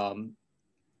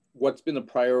 What's been the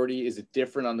priority? Is it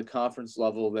different on the conference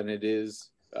level than it is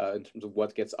in terms of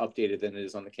what gets updated than it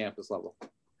is on the campus level?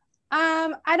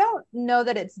 I don't know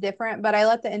that it's different, but I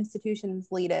let the institutions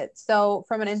lead it. So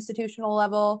from an institutional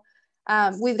level,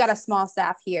 we've got a small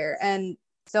staff here. And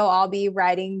so I'll be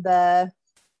writing the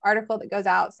article that goes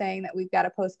out saying that we've got a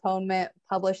postponement,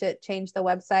 publish it, change the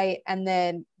website, and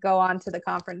then go on to the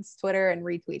conference Twitter and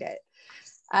retweet it.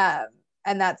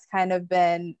 And that's kind of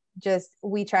been just,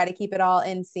 we try to keep it all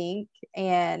in sync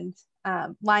and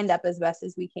lined up as best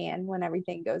as we can when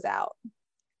everything goes out.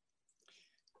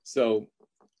 So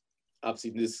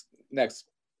obviously this next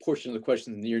portion of the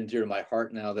question is near and dear to my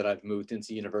heart now that I've moved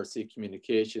into University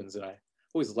Communications, and I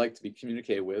always like to be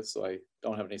communicated with, so I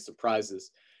don't have any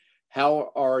surprises.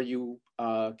 How are you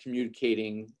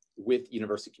communicating with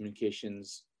University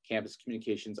Communications, campus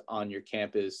communications on your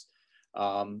campus?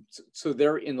 So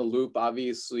they're in the loop.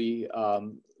 Obviously,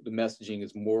 the messaging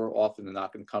is more often than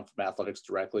not going to come from athletics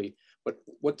directly, but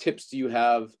what tips do you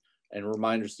have and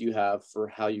reminders do you have for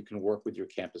how you can work with your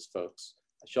campus folks?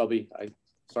 Shelby, I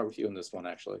start with you on this one,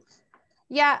 actually.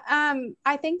 Yeah,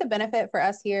 I think the benefit for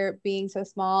us here being so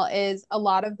small is a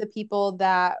lot of the people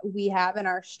that we have in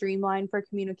our streamline for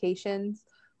communications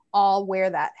all wear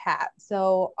that hat.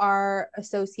 So our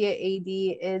associate AD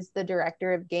is the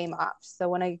director of game ops. So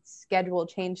when a schedule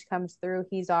change comes through,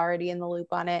 he's already in the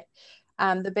loop on it.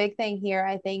 The big thing here,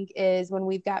 I think, is when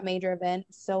we've got major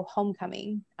events. So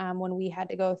homecoming, when we had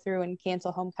to go through and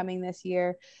cancel homecoming this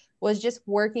year, was just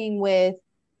working with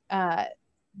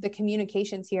the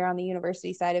communications here on the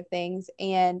university side of things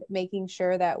and making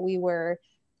sure that we were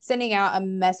sending out a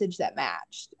message that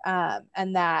matched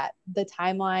and that the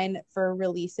timeline for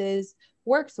releases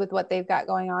works with what they've got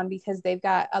going on, because they've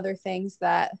got other things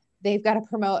that they've got to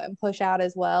promote and push out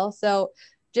as well. So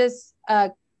just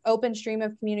a open stream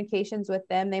of communications with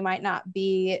them. They might not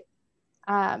be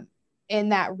in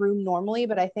that room normally,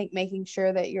 but I think making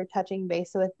sure that you're touching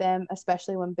base with them,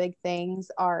 especially when big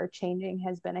things are changing,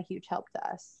 has been a huge help to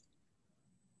us.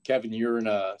 Kevin, you're in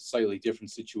a slightly different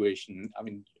situation. I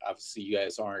mean, obviously you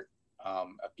guys aren't a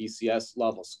BCS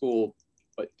level school,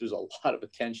 but there's a lot of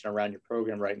attention around your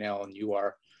program right now, and you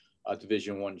are a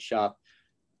Division I shop.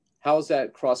 How has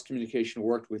that cross communication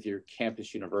worked with your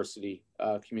campus university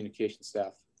communication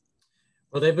staff?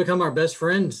 Well, they've become our best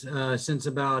friends since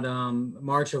about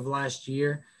March of last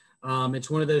year. It's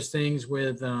one of those things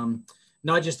with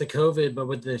not just the COVID, but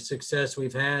with the success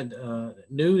we've had,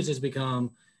 news has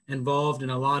become involved in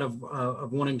a lot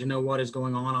of wanting to know what is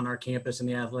going on our campus and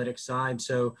the athletic side.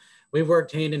 So we've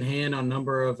worked hand in hand on a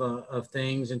number of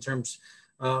things in terms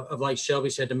of, like Shelby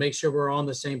said, to make sure we're on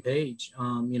the same page.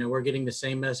 We're getting the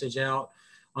same message out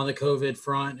on the COVID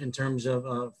front in terms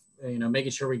of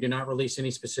making sure we do not release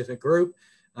any specific group.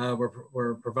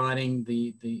 We're providing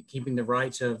the keeping the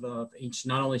rights of each,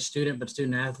 not only student, but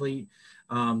student athlete,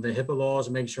 the HIPAA laws,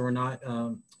 and making sure we're not,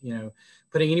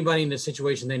 putting anybody in the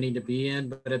situation they need to be in.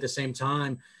 But at the same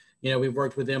time, we've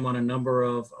worked with them on a number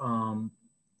of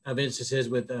instances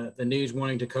with the news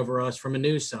wanting to cover us from a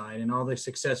news side, and all the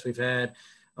success we've had,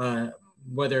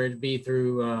 whether it be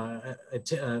through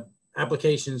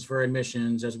applications for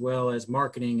admissions, as well as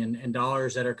marketing and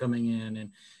dollars that are coming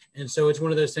in. And so it's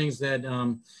one of those things that,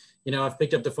 I've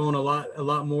picked up the phone a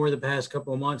lot more the past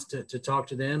couple of months to talk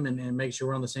to them and make sure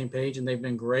we're on the same page, and they've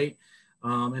been great.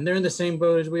 And they're in the same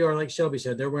boat as we are, like Shelby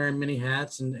said. They're wearing many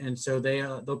hats, and so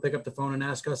they'll pick up the phone and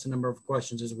ask us a number of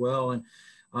questions as well. And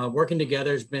working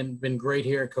together has been great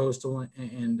here at Coastal,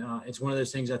 and it's one of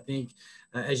those things I think,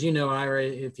 as you know, Ira,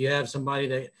 if you have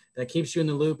somebody that keeps you in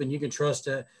the loop and you can trust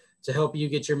to help you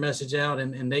get your message out,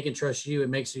 and they can trust you, it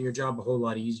makes your job a whole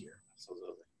lot easier.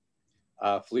 Absolutely.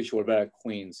 Felicia, what about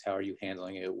Queens? How are you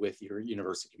handling it with your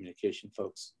university communication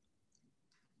folks?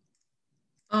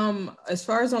 As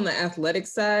far as on the athletic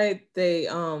side,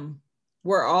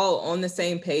 we're all on the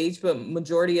same page, but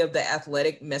majority of the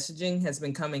athletic messaging has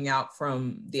been coming out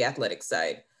from the athletic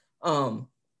side.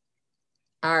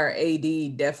 Our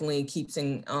AD definitely keeps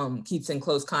in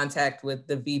close contact with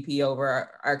the VP over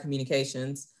our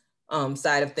communications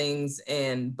side of things.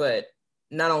 But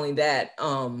not only that,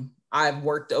 I've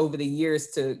worked over the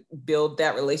years to build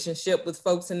that relationship with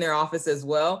folks in their office as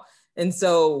well. And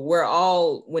so we're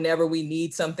all, whenever we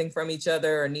need something from each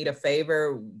other or need a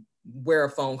favor, we're a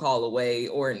phone call away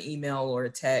or an email or a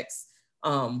text.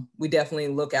 We definitely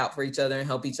look out for each other and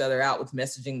help each other out with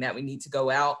messaging that we need to go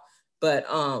out. But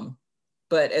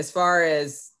as far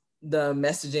as the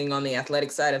messaging on the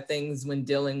athletic side of things when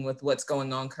dealing with what's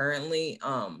going on currently,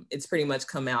 it's pretty much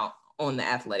come out on the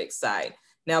athletic side.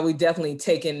 Now, we've definitely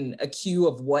taken a cue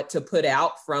of what to put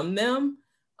out from them.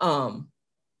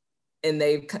 And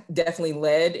they've definitely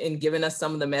led and given us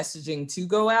some of the messaging to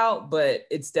go out, but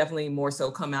it's definitely more so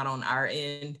come out on our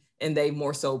end, and they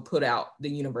more so put out the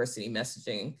university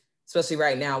messaging, especially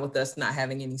right now with us not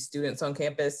having any students on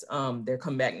campus. They're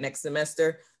coming back next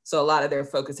semester. So a lot of their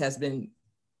focus has been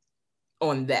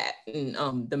on that and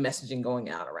the messaging going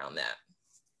out around that.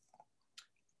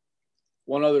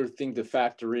 One other thing to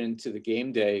factor into the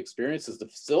game day experience is the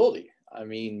facility. I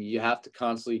mean, you have to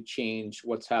constantly change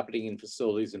what's happening in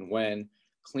facilities and when,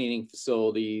 cleaning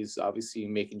facilities, obviously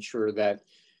making sure that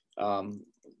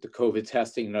the COVID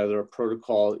testing and other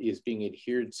protocol is being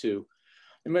adhered to.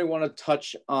 You may want to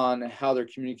touch on how they're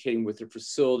communicating with their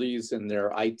facilities and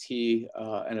their IT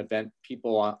and event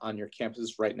people on your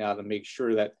campuses right now to make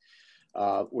sure that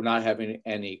we're not having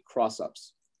any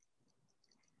cross-ups.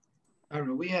 I don't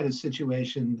know, we had a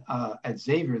situation at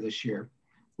Xavier this year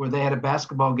where they had a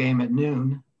basketball game at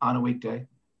noon on a weekday.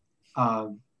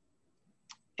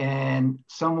 And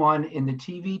someone in the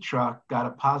TV truck got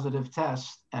a positive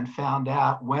test and found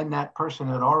out when that person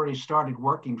had already started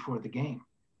working for the game.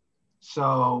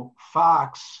 So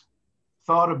Fox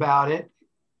thought about it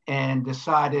and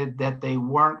decided that they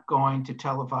weren't going to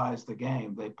televise the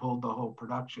game. They pulled the whole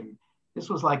production. This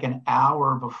was like an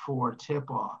hour before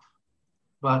tip-off.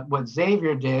 But what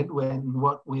Xavier did, when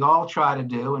what we all try to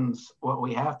do and what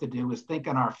we have to do is think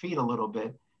on our feet a little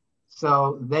bit.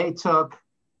 So they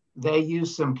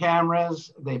used some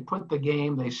cameras, they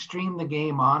streamed the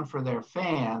game on for their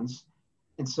fans.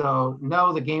 And so,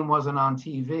 no, the game wasn't on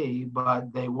TV,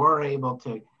 but they were able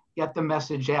to get the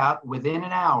message out within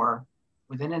an hour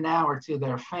to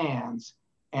their fans,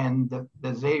 and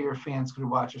the Xavier fans could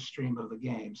watch a stream of the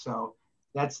game. So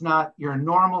that's not your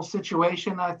normal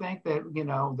situation, I think, that,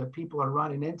 that people are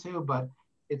running into, but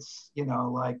it's,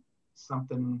 like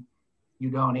something you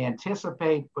don't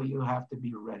anticipate, but you have to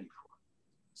be ready for.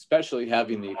 Especially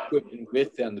having the equipment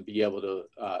with them to be able to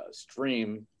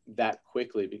stream that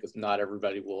quickly, because not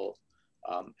everybody will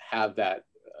have that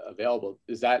available.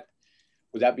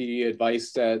 Would that be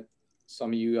advice that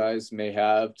some of you guys may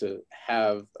have, to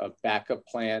have a backup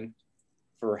plan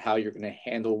for how you're going to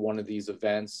handle one of these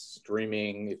events,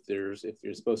 streaming, if there's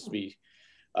supposed to be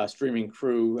a streaming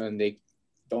crew and they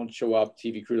don't show up,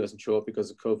 TV crew doesn't show up because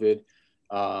of COVID.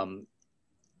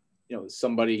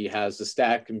 Somebody has a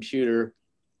stat computer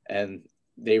and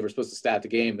they were supposed to stat the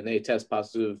game and they test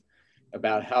positive,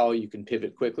 about how you can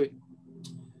pivot quickly.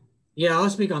 Yeah, I'll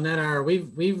speak on that, Ira.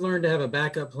 We've learned to have a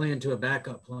backup plan to a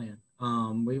backup plan.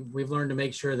 We've learned to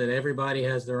make sure that everybody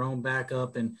has their own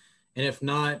backup, and if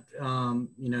not,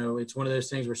 it's one of those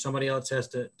things where somebody else has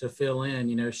to fill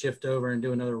in, shift over and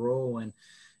do another role, and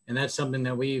that's something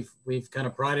that we've kind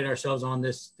of prided ourselves on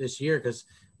this year, because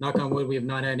knock on wood, we have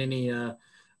not had any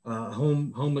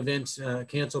home events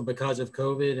canceled because of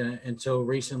COVID until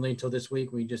recently. Until this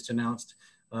week, we just announced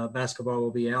basketball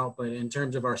will be out. But in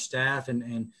terms of our staff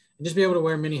and just be able to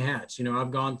wear many hats,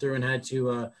 I've gone through and had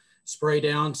to spray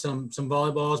down some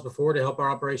volleyballs before to help our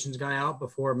operations guy out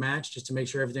before a match, just to make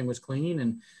sure everything was clean.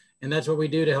 And that's what we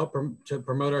do to help to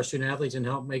promote our student athletes and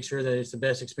help make sure that it's the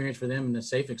best experience for them and a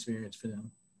safe experience for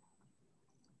them.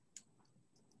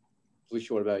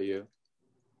 Felicia, what about you?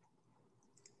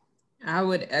 I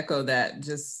would echo that.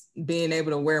 Just being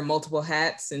able to wear multiple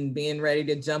hats and being ready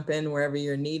to jump in wherever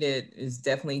you're needed is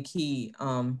definitely key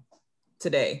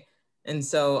today. And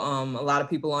so a lot of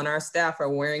people on our staff are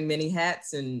wearing many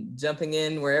hats and jumping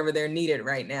in wherever they're needed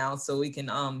right now so we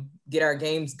can get our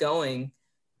games going.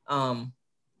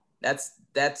 That's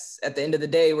at the end of the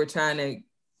day, we're trying to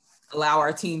allow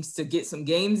our teams to get some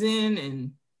games in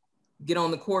and get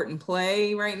on the court and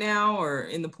play right now, or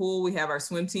in the pool. We have our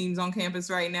swim teams on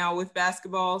campus right now with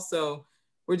basketball. So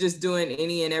we're just doing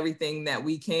any and everything that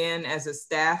we can as a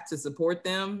staff to support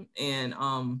them and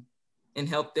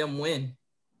help them win.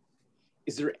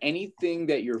 Is there anything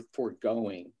that you're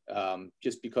foregoing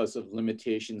just because of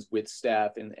limitations with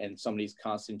staff and some of these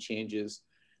constant changes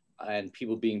and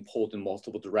people being pulled in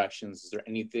multiple directions? Is there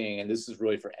anything, and this is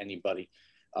really for anybody,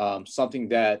 something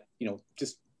that, you know,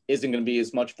 just isn't going to be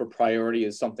as much of a priority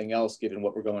as something else given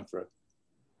what we're going through?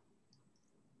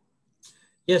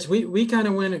 Yes, we kind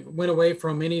of went away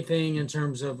from anything in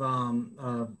terms of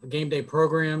game day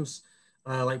programs,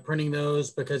 like printing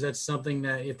those, because that's something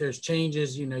that if there's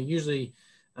changes, you know, usually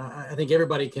I think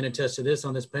everybody can attest to this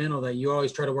on this panel that you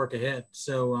always try to work ahead.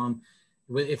 So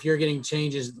if you're getting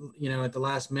changes, you know, at the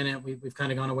last minute, we've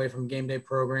kind of gone away from game day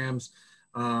programs.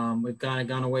 We've kind of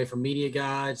gone away from media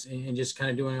guides and just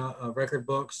kind of doing record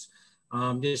books,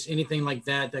 just anything like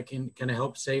that that can kind of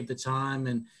help save the time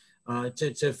and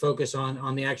to focus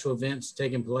on the actual events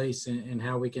taking place and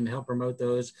how we can help promote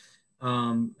those,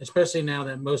 especially now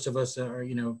that most of us are,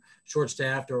 you know,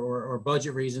 short-staffed or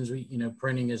budget reasons. You know,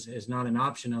 printing is not an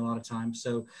option a lot of times.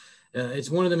 So it's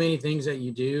one of the many things that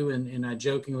you do. And I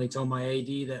jokingly told my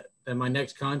AD that my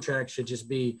next contract should just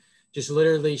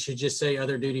literally say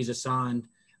other duties assigned,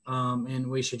 and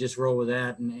we should just roll with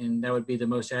that. And that would be the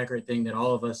most accurate thing that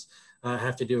all of us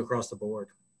have to do across the board.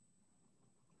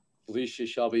 Felicia,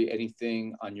 Shelby,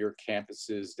 anything on your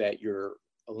campuses that you're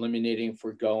eliminating,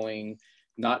 foregoing,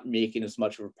 not making as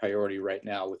much of a priority right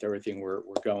now with everything we're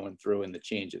going through and the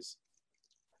changes?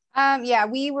 Yeah,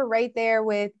 we were right there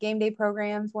with game day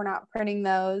programs. We're not printing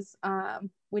those.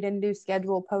 We didn't do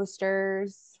schedule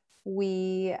posters.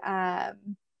 We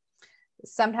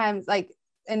sometimes, like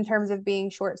in terms of being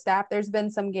short staffed, there's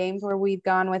been some games where we've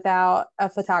gone without a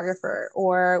photographer,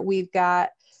 or we've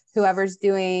got whoever's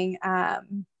doing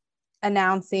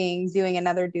announcing doing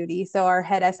another duty. So our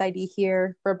head SID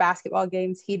here for basketball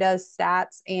games, he does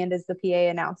stats and is the PA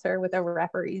announcer with a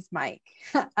referee's mic.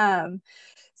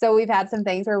 So we've had some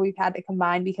things where we've had to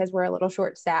combine because we're a little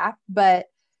short staffed, but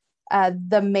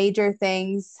the major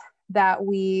things that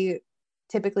we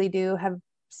typically do have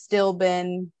still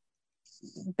been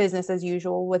business as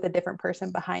usual with a different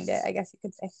person behind it, I guess you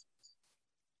could say.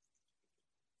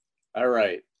 All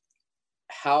right.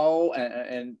 How,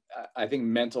 and I think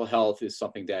mental health is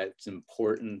something that's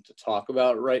important to talk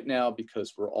about right now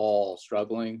because we're all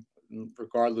struggling,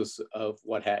 regardless of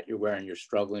what hat you're wearing, you're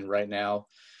struggling right now,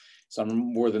 some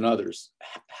more than others.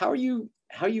 How are you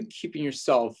keeping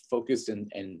yourself focused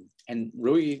and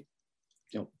really,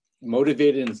 you know,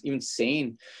 motivated and even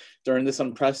sane during this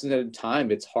unprecedented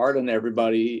time? It's hard on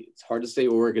everybody. It's hard to stay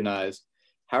organized.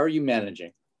 How are you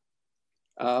managing?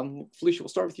 Felicia, we'll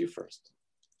start with you first.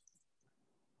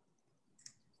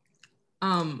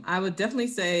 I would definitely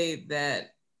say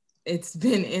that it's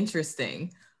been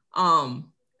interesting. I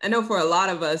know for a lot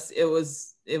of us, it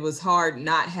was hard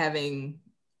not having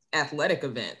athletic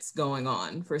events going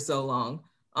on for so long.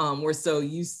 We're so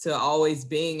used to always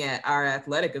being at our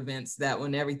athletic events that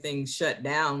when everything shut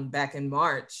down back in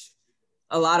March,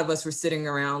 a lot of us were sitting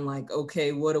around like,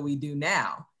 okay, what do we do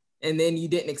now? And then you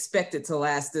didn't expect it to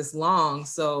last this long.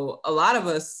 So a lot of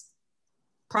us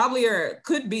probably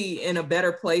could be in a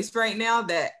better place right now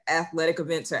that athletic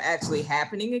events are actually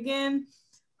happening again.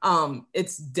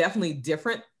 It's definitely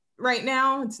different right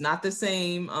now. It's not the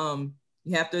same.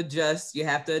 You have to adjust, you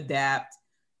have to adapt,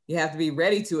 you have to be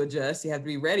ready to adjust, you have to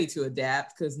be ready to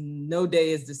adapt, because no day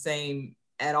is the same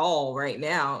at all right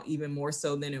now, even more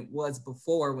so than it was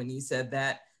before when you said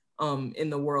that, in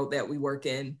the world that we work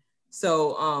in.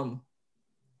 So,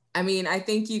 I mean, I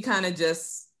think you kind of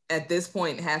just, at this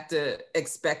point, have to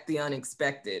expect the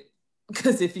unexpected,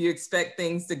 because if you expect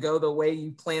things to go the way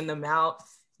you plan them out,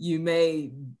 you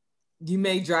may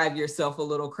drive yourself a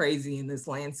little crazy in this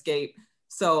landscape.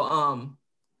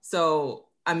 So,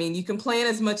 I mean, you can plan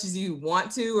as much as you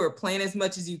want to or plan as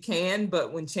much as you can,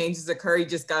 but when changes occur, you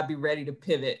just gotta be ready to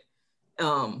pivot.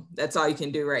 That's all you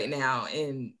can do right now.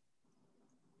 And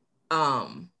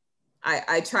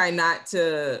I try not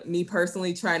to, me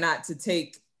personally, try not to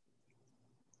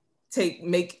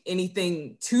make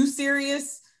anything too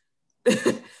serious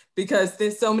because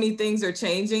there's so many things are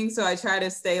changing. So I try to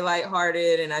stay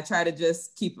lighthearted, and I try to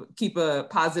just keep a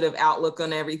positive outlook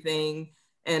on everything.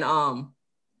 And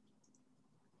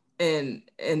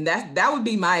that would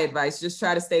be my advice. Just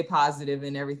try to stay positive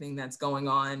in everything that's going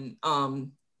on.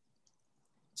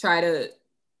 Try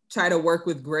to work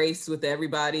with grace with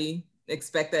everybody.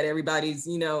 Expect that everybody's,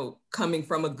 coming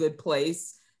from a good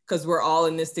place, because we're all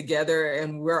in this together,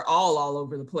 and we're all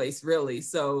over the place, really.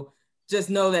 So just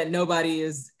know that nobody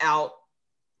is out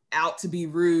to be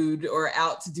rude or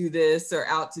out to do this or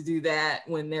out to do that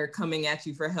when they're coming at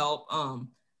you for help.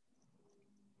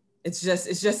 It's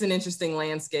just an interesting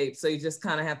landscape. So you just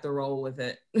kind of have to roll with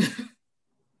it.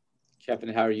 Kevin,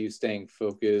 how are you staying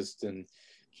focused and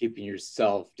keeping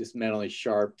yourself just mentally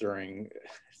sharp during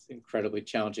incredibly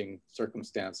challenging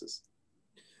circumstances?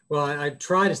 Well, I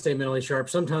try to stay mentally sharp.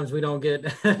 Sometimes we don't get,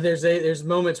 there's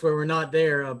moments where we're not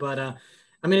there, but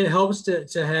I mean, it helps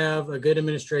to have a good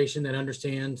administration that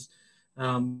understands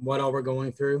what all we're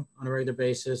going through on a regular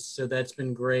basis. So that's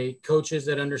been great. Coaches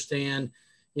that understand,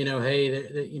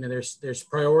 hey, there's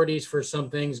priorities for some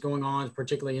things going on,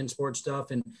 particularly in sports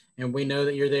stuff. And we know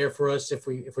that you're there for us if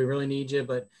we really need you,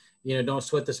 but, don't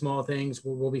sweat the small things.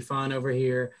 We'll be fine over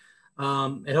here.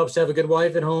 It helps to have a good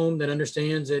wife at home that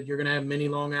understands that you're going to have many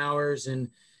long hours and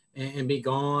be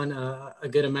gone a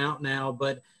good amount now.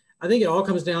 But I think it all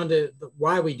comes down to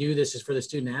why we do this is for the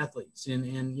student athletes.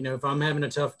 And if I'm having a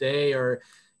tough day or,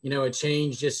 a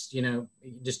change just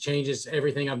changes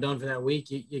everything I've done for that week,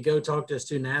 you go talk to a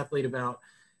student athlete about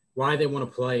why they want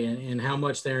to play and how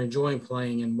much they're enjoying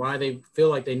playing and why they feel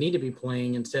like they need to be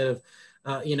playing instead of,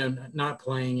 not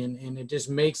playing. And it just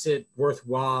makes it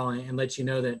worthwhile and lets you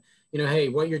know that, hey,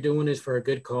 what you're doing is for a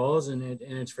good cause and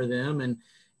it's for them. And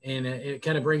it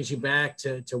kind of brings you back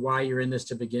to why you're in this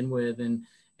to begin with. And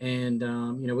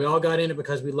we all got in it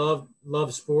because we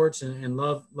love sports and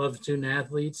love student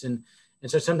athletes. And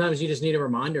so sometimes you just need a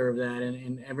reminder of that.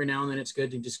 And every now and then it's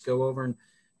good to just go over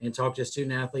and talk to a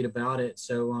student athlete about it.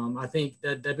 So I think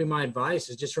that'd be my advice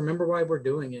is just remember why we're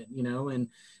doing it,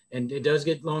 and it does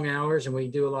get long hours and we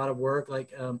do a lot of work.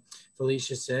 Like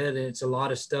Felicia said, it's a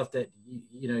lot of stuff that,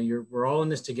 we're all in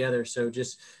this together. So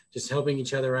just helping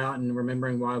each other out and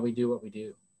remembering why we do what we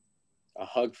do. A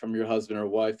hug from your husband or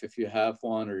wife, if you have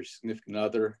one, or your significant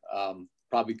other,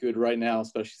 probably good right now,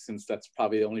 especially since that's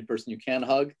probably the only person you can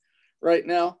hug right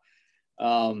now.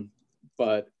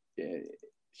 But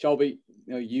Shelby,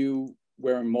 you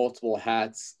wearing multiple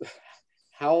hats,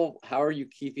 how are you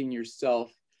keeping yourself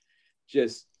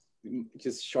just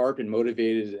sharp and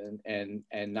motivated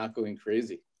and not going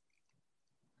crazy?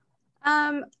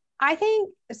 I think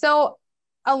so,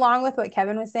 along with what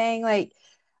Kevin was saying, like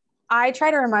I try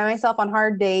to remind myself on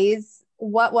hard days,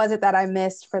 what was it that I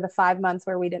missed for the 5 months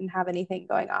where we didn't have anything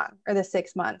going on, or the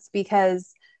 6 months,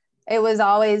 because it was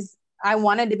always, I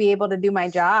wanted to be able to do my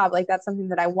job. Like that's something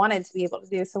that I wanted to be able to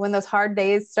do. So when those hard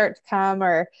days start to come,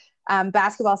 or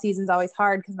basketball season is always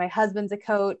hard because my husband's a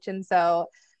coach. And so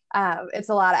it's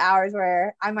a lot of hours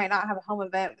where I might not have a home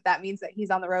event, but that means that he's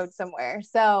on the road somewhere.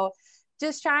 So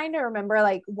just trying to remember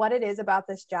like what it is about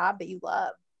this job that you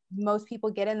love. Most people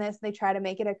get in this, they try to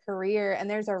make it a career, and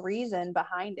there's a reason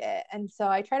behind it. And so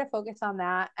I try to focus on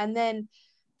that. And then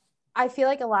I feel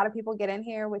like a lot of people get in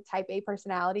here with type A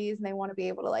personalities and they want to be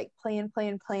able to like plan.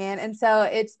 And so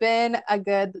it's been a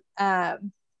good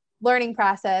learning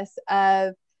process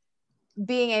of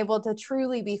being able to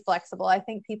truly be flexible. I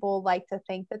think people like to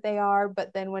think that they are,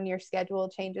 but then when your schedule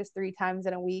changes 3 times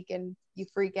in a week and you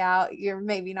freak out, you're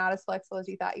maybe not as flexible as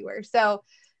you thought you were. So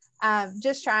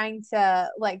just trying to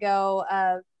let go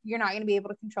of, you're not going to be able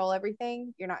to control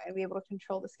everything. You're not going to be able to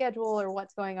control the schedule or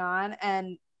what's going on,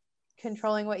 and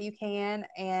controlling what you can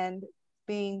and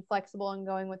being flexible and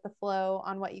going with the flow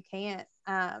on what you can't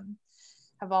have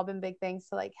all been big things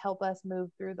to like help us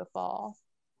move through the fall.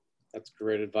 That's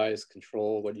great advice.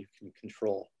 Control what you can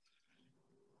control.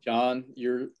 John,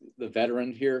 you're the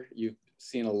veteran here. You've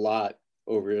seen a lot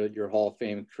over your Hall of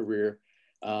Fame career.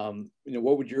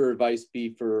 What would your advice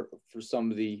be for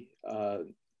some of the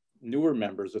newer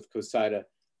members of COSIDA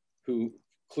who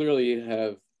clearly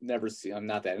have never seen,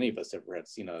 not that any of us ever had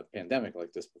seen a pandemic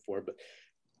like this before, but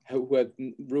who have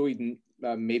really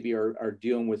maybe are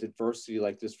dealing with adversity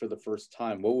like this for the first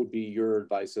time? What would be your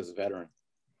advice as a veteran?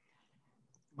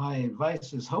 My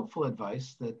advice is hopeful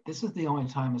advice that this is the only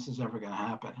time this is ever going to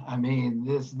happen. I mean,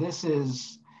 this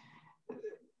is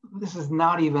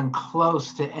not even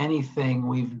close to anything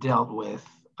we've dealt with,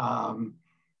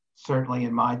 certainly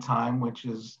in my time, which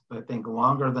is, I think,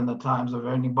 longer than the times of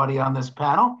anybody on this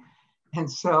panel. And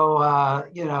so,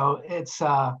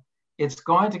 it's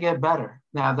going to get better.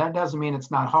 Now, that doesn't mean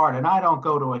it's not hard. And I don't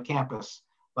go to a campus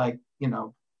like,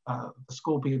 the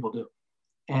school people do.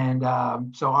 And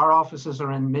so our offices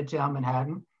are in Midtown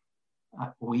Manhattan.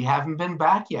 We haven't been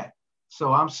back yet.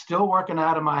 So I'm still working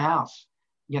out of my house.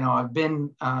 I've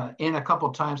been in a couple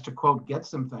times to, quote, get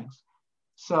some things.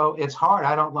 So it's hard.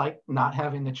 I don't like not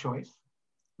having the choice.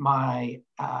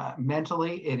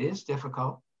 Mentally, it is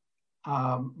difficult.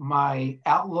 My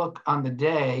outlook on the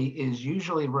day is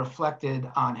usually reflected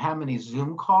on how many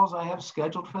Zoom calls I have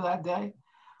scheduled for that day.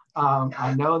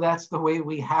 I know that's the way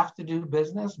we have to do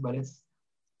business, but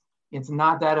it's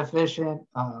not that efficient.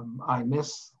 I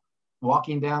miss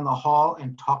walking down the hall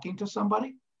and talking to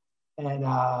somebody and,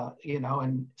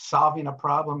 and solving a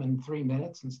problem in 3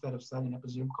 minutes instead of setting up a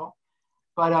Zoom call.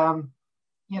 But,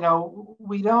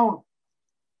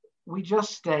 we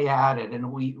just stay at it,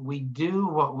 and we do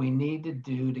what we need to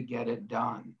do to get it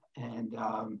done. And,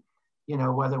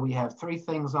 whether we have 3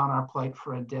 things on our plate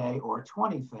for a day or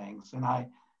 20 things. And I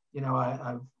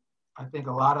think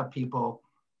a lot of people,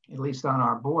 at least on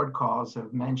our board calls,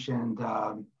 have mentioned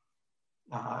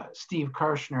Steve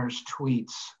Kirshner's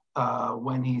tweets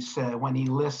when he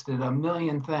listed a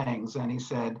million things, and he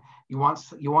said, you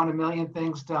want a million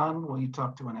things done? Well, you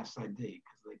talk to an SID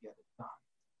because they get it done.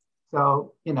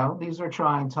 So, these are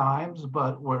trying times,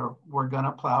 but we're going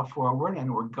to plow forward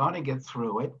and we're going to get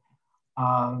through it.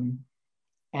 And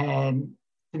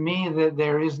to me,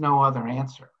 there is no other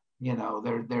answer.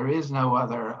 There is no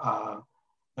other,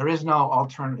 there is no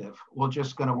alternative. We're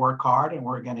just going to work hard and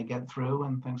we're going to get through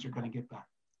and things are going to get better.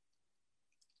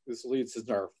 This leads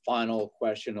to our final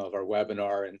question of our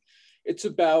webinar, and it's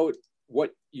about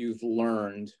what you've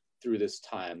learned through this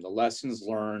time, the lessons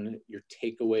learned, your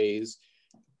takeaways,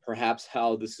 perhaps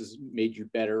how this has made you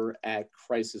better at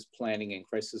crisis planning and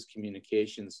crisis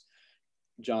communications.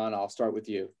 John, I'll start with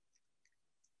you.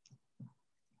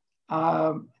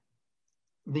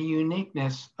 The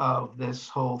uniqueness of this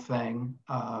whole thing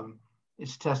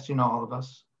is testing all of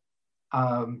us.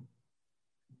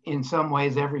 In some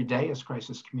ways, every day is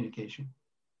crisis communication,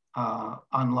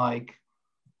 unlike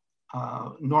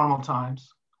normal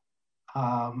times.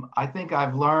 I think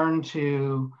I've learned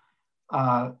to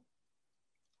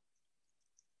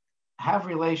have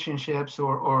relationships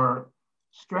or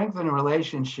strengthen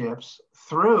relationships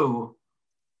through,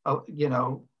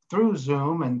 through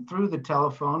Zoom and through the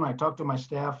telephone. I talk to my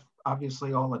staff,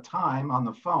 obviously, all the time on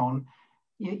the phone.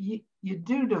 You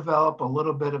do develop a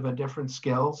little bit of a different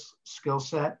skill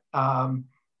set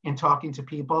in talking to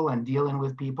people and dealing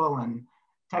with people and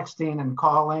texting and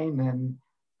calling. And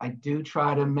I do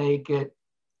try to make it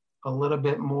a little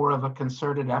bit more of a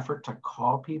concerted effort to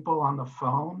call people on the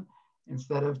phone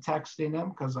instead of texting them,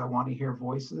 because I want to hear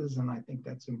voices and I think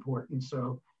that's important.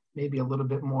 So maybe a little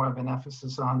bit more of an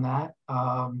emphasis on that.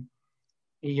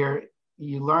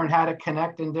 You learn how to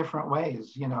connect in different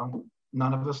ways.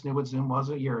 None of us knew what Zoom was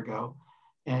a year ago.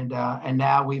 And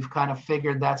now we've kind of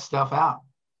figured that stuff out.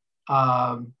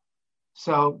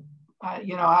 So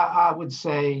I would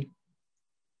say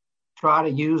try to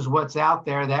use what's out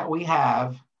there that we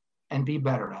have and be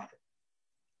better at it.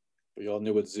 We all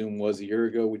knew what Zoom was a year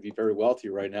ago. We'd be very wealthy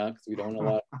right now because we don't know a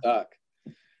lot of stock.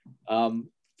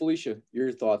 Felicia,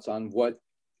 your thoughts on what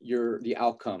the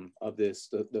outcome of this,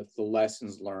 the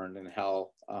lessons learned, and how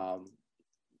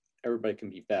everybody can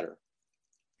be better.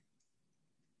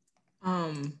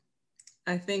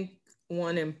 I think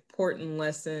one important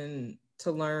lesson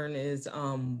to learn is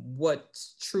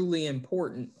what's truly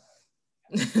important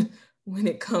when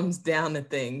it comes down to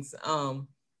things.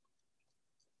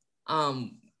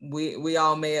 We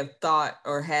all may have thought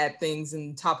or had things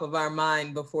in top of our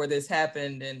mind before this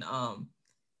happened, and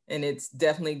it's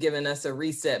definitely given us a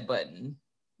reset button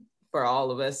for all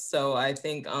of us. So I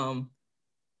think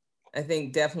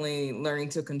definitely learning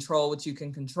to control what you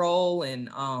can control, and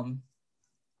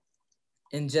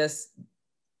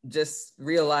just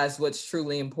realize what's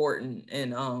truly important.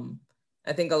 And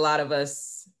I think a lot of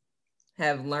us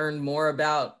have learned more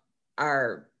about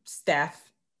our staff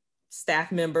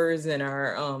members and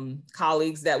our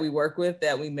colleagues that we work with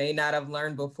that we may not have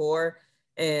learned before.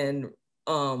 And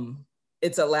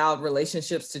it's allowed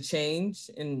relationships to change,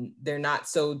 and they're not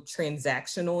so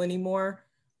transactional anymore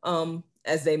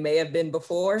as they may have been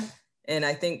before. And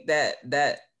I think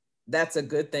that's a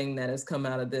good thing that has come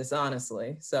out of this,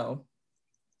 honestly. So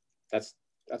that's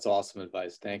awesome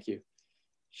advice. Thank you.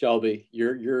 Shelby,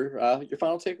 your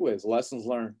final takeaways, lessons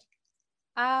learned.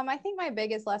 I think my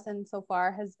biggest lesson so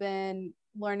far has been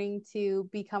learning to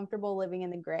be comfortable living in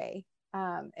the gray.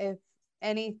 If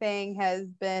anything has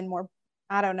been more,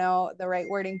 I don't know the right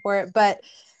wording for it, but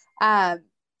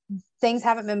things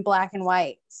haven't been black and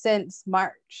white since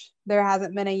March. There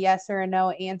hasn't been a yes or a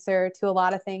no answer to a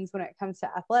lot of things when it comes to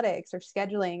athletics or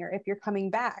scheduling, or if you're coming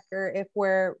back, or if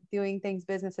we're doing things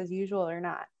business as usual or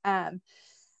not.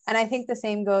 And I think the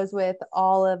same goes with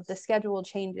all of the schedule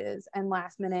changes and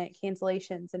last minute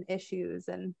cancellations and issues,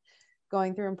 and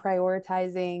going through and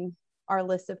prioritizing our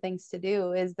list of things to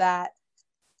do, is that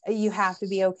you have to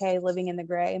be okay living in the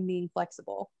gray and being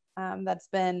flexible. That's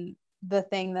been the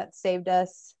thing that saved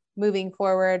us moving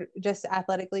forward, just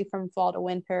athletically from fall to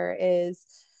winter, is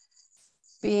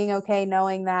being okay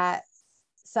knowing that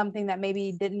something that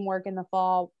maybe didn't work in the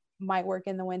fall might work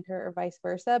in the winter, or vice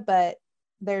versa, but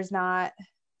there's not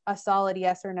a solid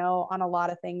yes or no on a lot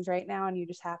of things right now, and you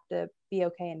just have to be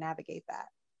okay and navigate that.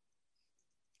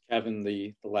 Kevin,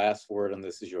 the last word on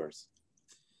this is yours.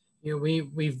 You know,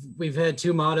 we've had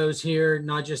two mottos here,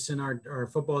 not just in our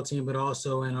football team, but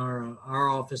also in our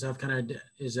office. I've kind of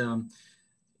is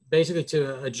basically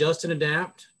to adjust and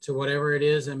adapt to whatever it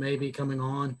is that may be coming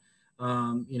on.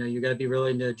 You know, you got to be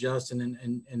willing to adjust and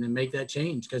then make that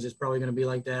change, because it's probably going to be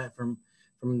like that from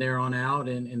there on out,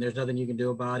 and there's nothing you can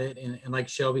do about it. And like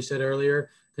Shelby said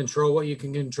earlier, control what you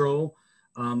can control.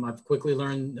 I've quickly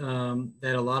learned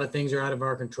that a lot of things are out of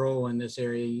our control in this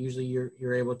area. Usually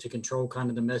you're able to control kind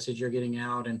of the message you're getting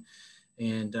out, and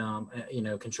you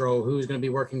know, control who's going to be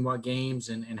working what games,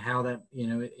 and how that, you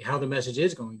know, how the message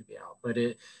is going to be out. But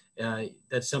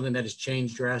that's something that has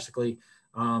changed drastically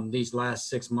these last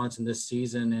 6 months in this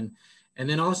season. And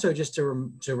then also just to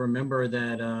remember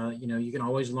that, you know, you can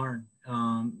always learn.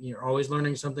 You're always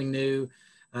learning something new.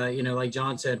 You know, like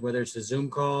John said, whether it's a Zoom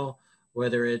call,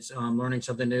 whether it's learning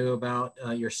something new about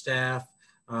your staff,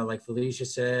 like Felicia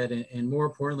said, and more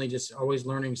importantly, just always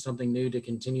learning something new to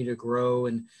continue to grow.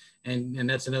 And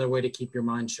that's another way to keep your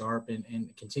mind sharp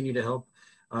and continue to help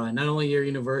not only your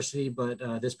university, but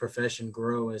this profession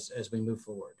grow as we move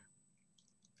forward.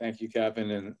 Thank you,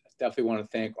 Kevin. And definitely want to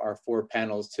thank our 4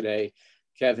 panels today: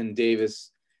 Kevin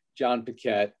Davis, John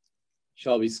Paquette,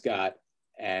 Shelby Scott,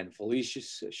 and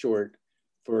Felicia Short,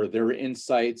 for their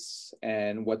insights,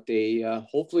 and what they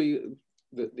hopefully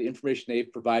the information they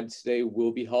provided today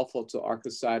will be helpful to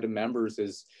Arcosida members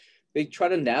as they try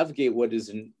to navigate what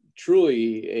is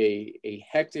truly a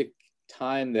hectic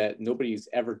time that nobody's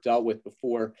ever dealt with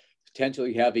before,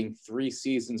 potentially having 3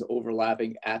 seasons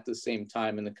overlapping at the same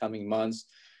time in the coming months,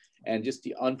 and just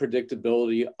the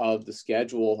unpredictability of the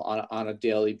schedule on a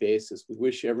daily basis. We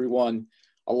wish everyone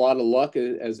a lot of luck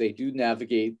as they do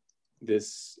navigate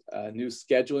this new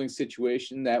scheduling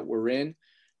situation that we're in.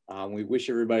 We wish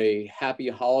everybody happy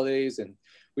holidays, and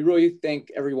we really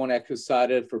thank everyone at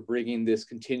COSADA for bringing this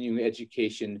continuing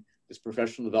education, this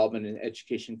professional development and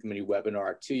education committee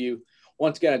webinar to you.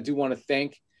 Once again, I do want to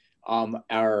thank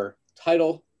our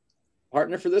title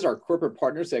partner for this, our corporate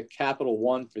partners at Capital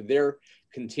One, for their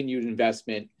continued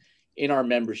investment in our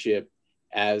membership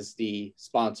as the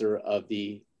sponsor of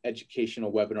the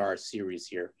educational webinar series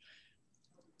here.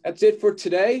 That's it for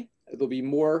today. There'll be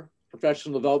more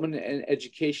professional development and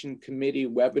education committee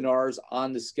webinars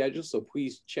on the schedule, so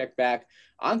please check back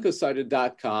on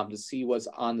COSADA.com to see what's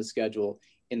on the schedule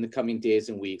in the coming days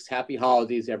and weeks. Happy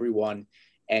holidays, everyone,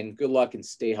 and good luck and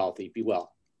stay healthy. Be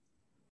well.